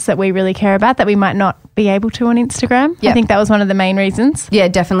about things that we really care about that we might not be able to on Instagram. Yep. I think that was one of the main reasons. Yeah,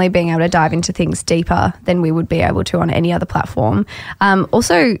 definitely being able to dive into things deeper than we would be able to on any other platform.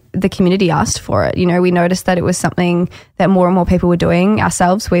 Also, the community asked for it. We noticed that it was something that more and more people were doing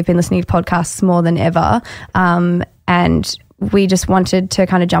ourselves. We've been listening to podcasts more than ever. And we just wanted to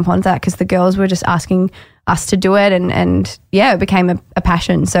kind of jump onto that because the girls were just asking us to do it and it became a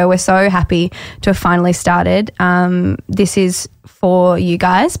passion. So we're so happy to have finally started. This is for you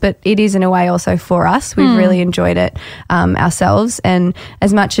guys, but it is in a way also for us. We've really enjoyed it ourselves, and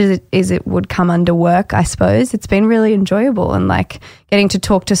as much as it would come under work, I suppose, it's been really enjoyable, and like getting to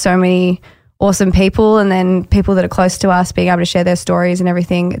talk to so many awesome people and then people that are close to us, being able to share their stories and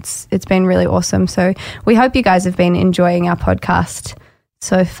everything. It's been really awesome. So we hope you guys have been enjoying our podcast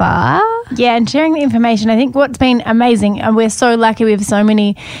so far. Yeah, and sharing the information. I think what's been amazing, and we're so lucky we have so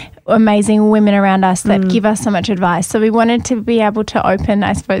many amazing women around us that give us so much advice. So we wanted to be able to open,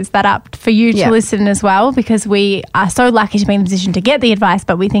 I suppose, that up for you to listen as well, because we are so lucky to be in the position to get the advice,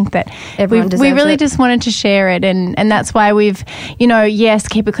 but we think that we really just wanted to share it. And that's why we've, yes,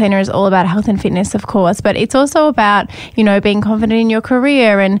 Keep It Cleaner is all about health and fitness, of course, but it's also about, being confident in your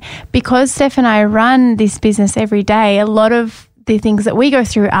career. And because Steph and I run this business every day, a lot of the things that we go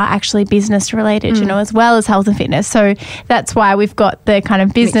through are actually business related, as well as health and fitness. So that's why we've got the kind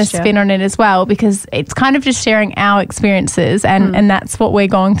of business spin on it as well, because it's kind of just sharing our experiences and that's what we're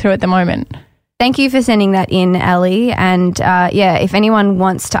going through at the moment. Thank you for sending that in, Ali. And if anyone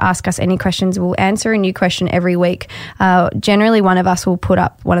wants to ask us any questions, we'll answer a new question every week. Generally, one of us will put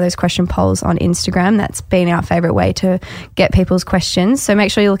up one of those question polls on Instagram. That's been our favourite way to get people's questions. So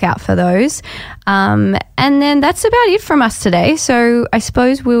make sure you look out for those. And then that's about it from us today. So I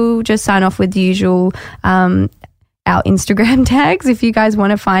suppose we'll just sign off with the usual our Instagram tags if you guys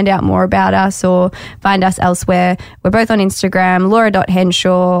want to find out more about us or find us elsewhere. We're both on Instagram,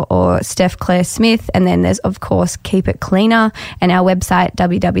 Laura.Henshaw or Steph Claire Smith. And then there's, of course, Keep It Cleaner and our website,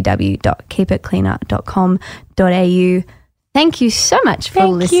 www.keepitcleaner.com.au. Thank you so much for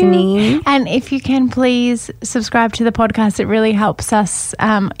listening. And if you can please subscribe to the podcast, it really helps us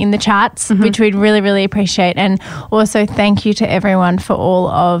in the charts, which we'd really, really appreciate. And also thank you to everyone for all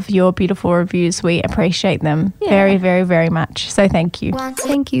of your beautiful reviews. We appreciate them very, very, very much. So thank you.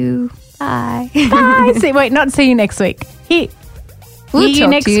 Thank you. Bye. Bye. Not see you next week. We'll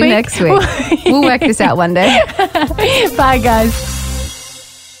talk to you next week. We'll work this out one day. Bye, guys.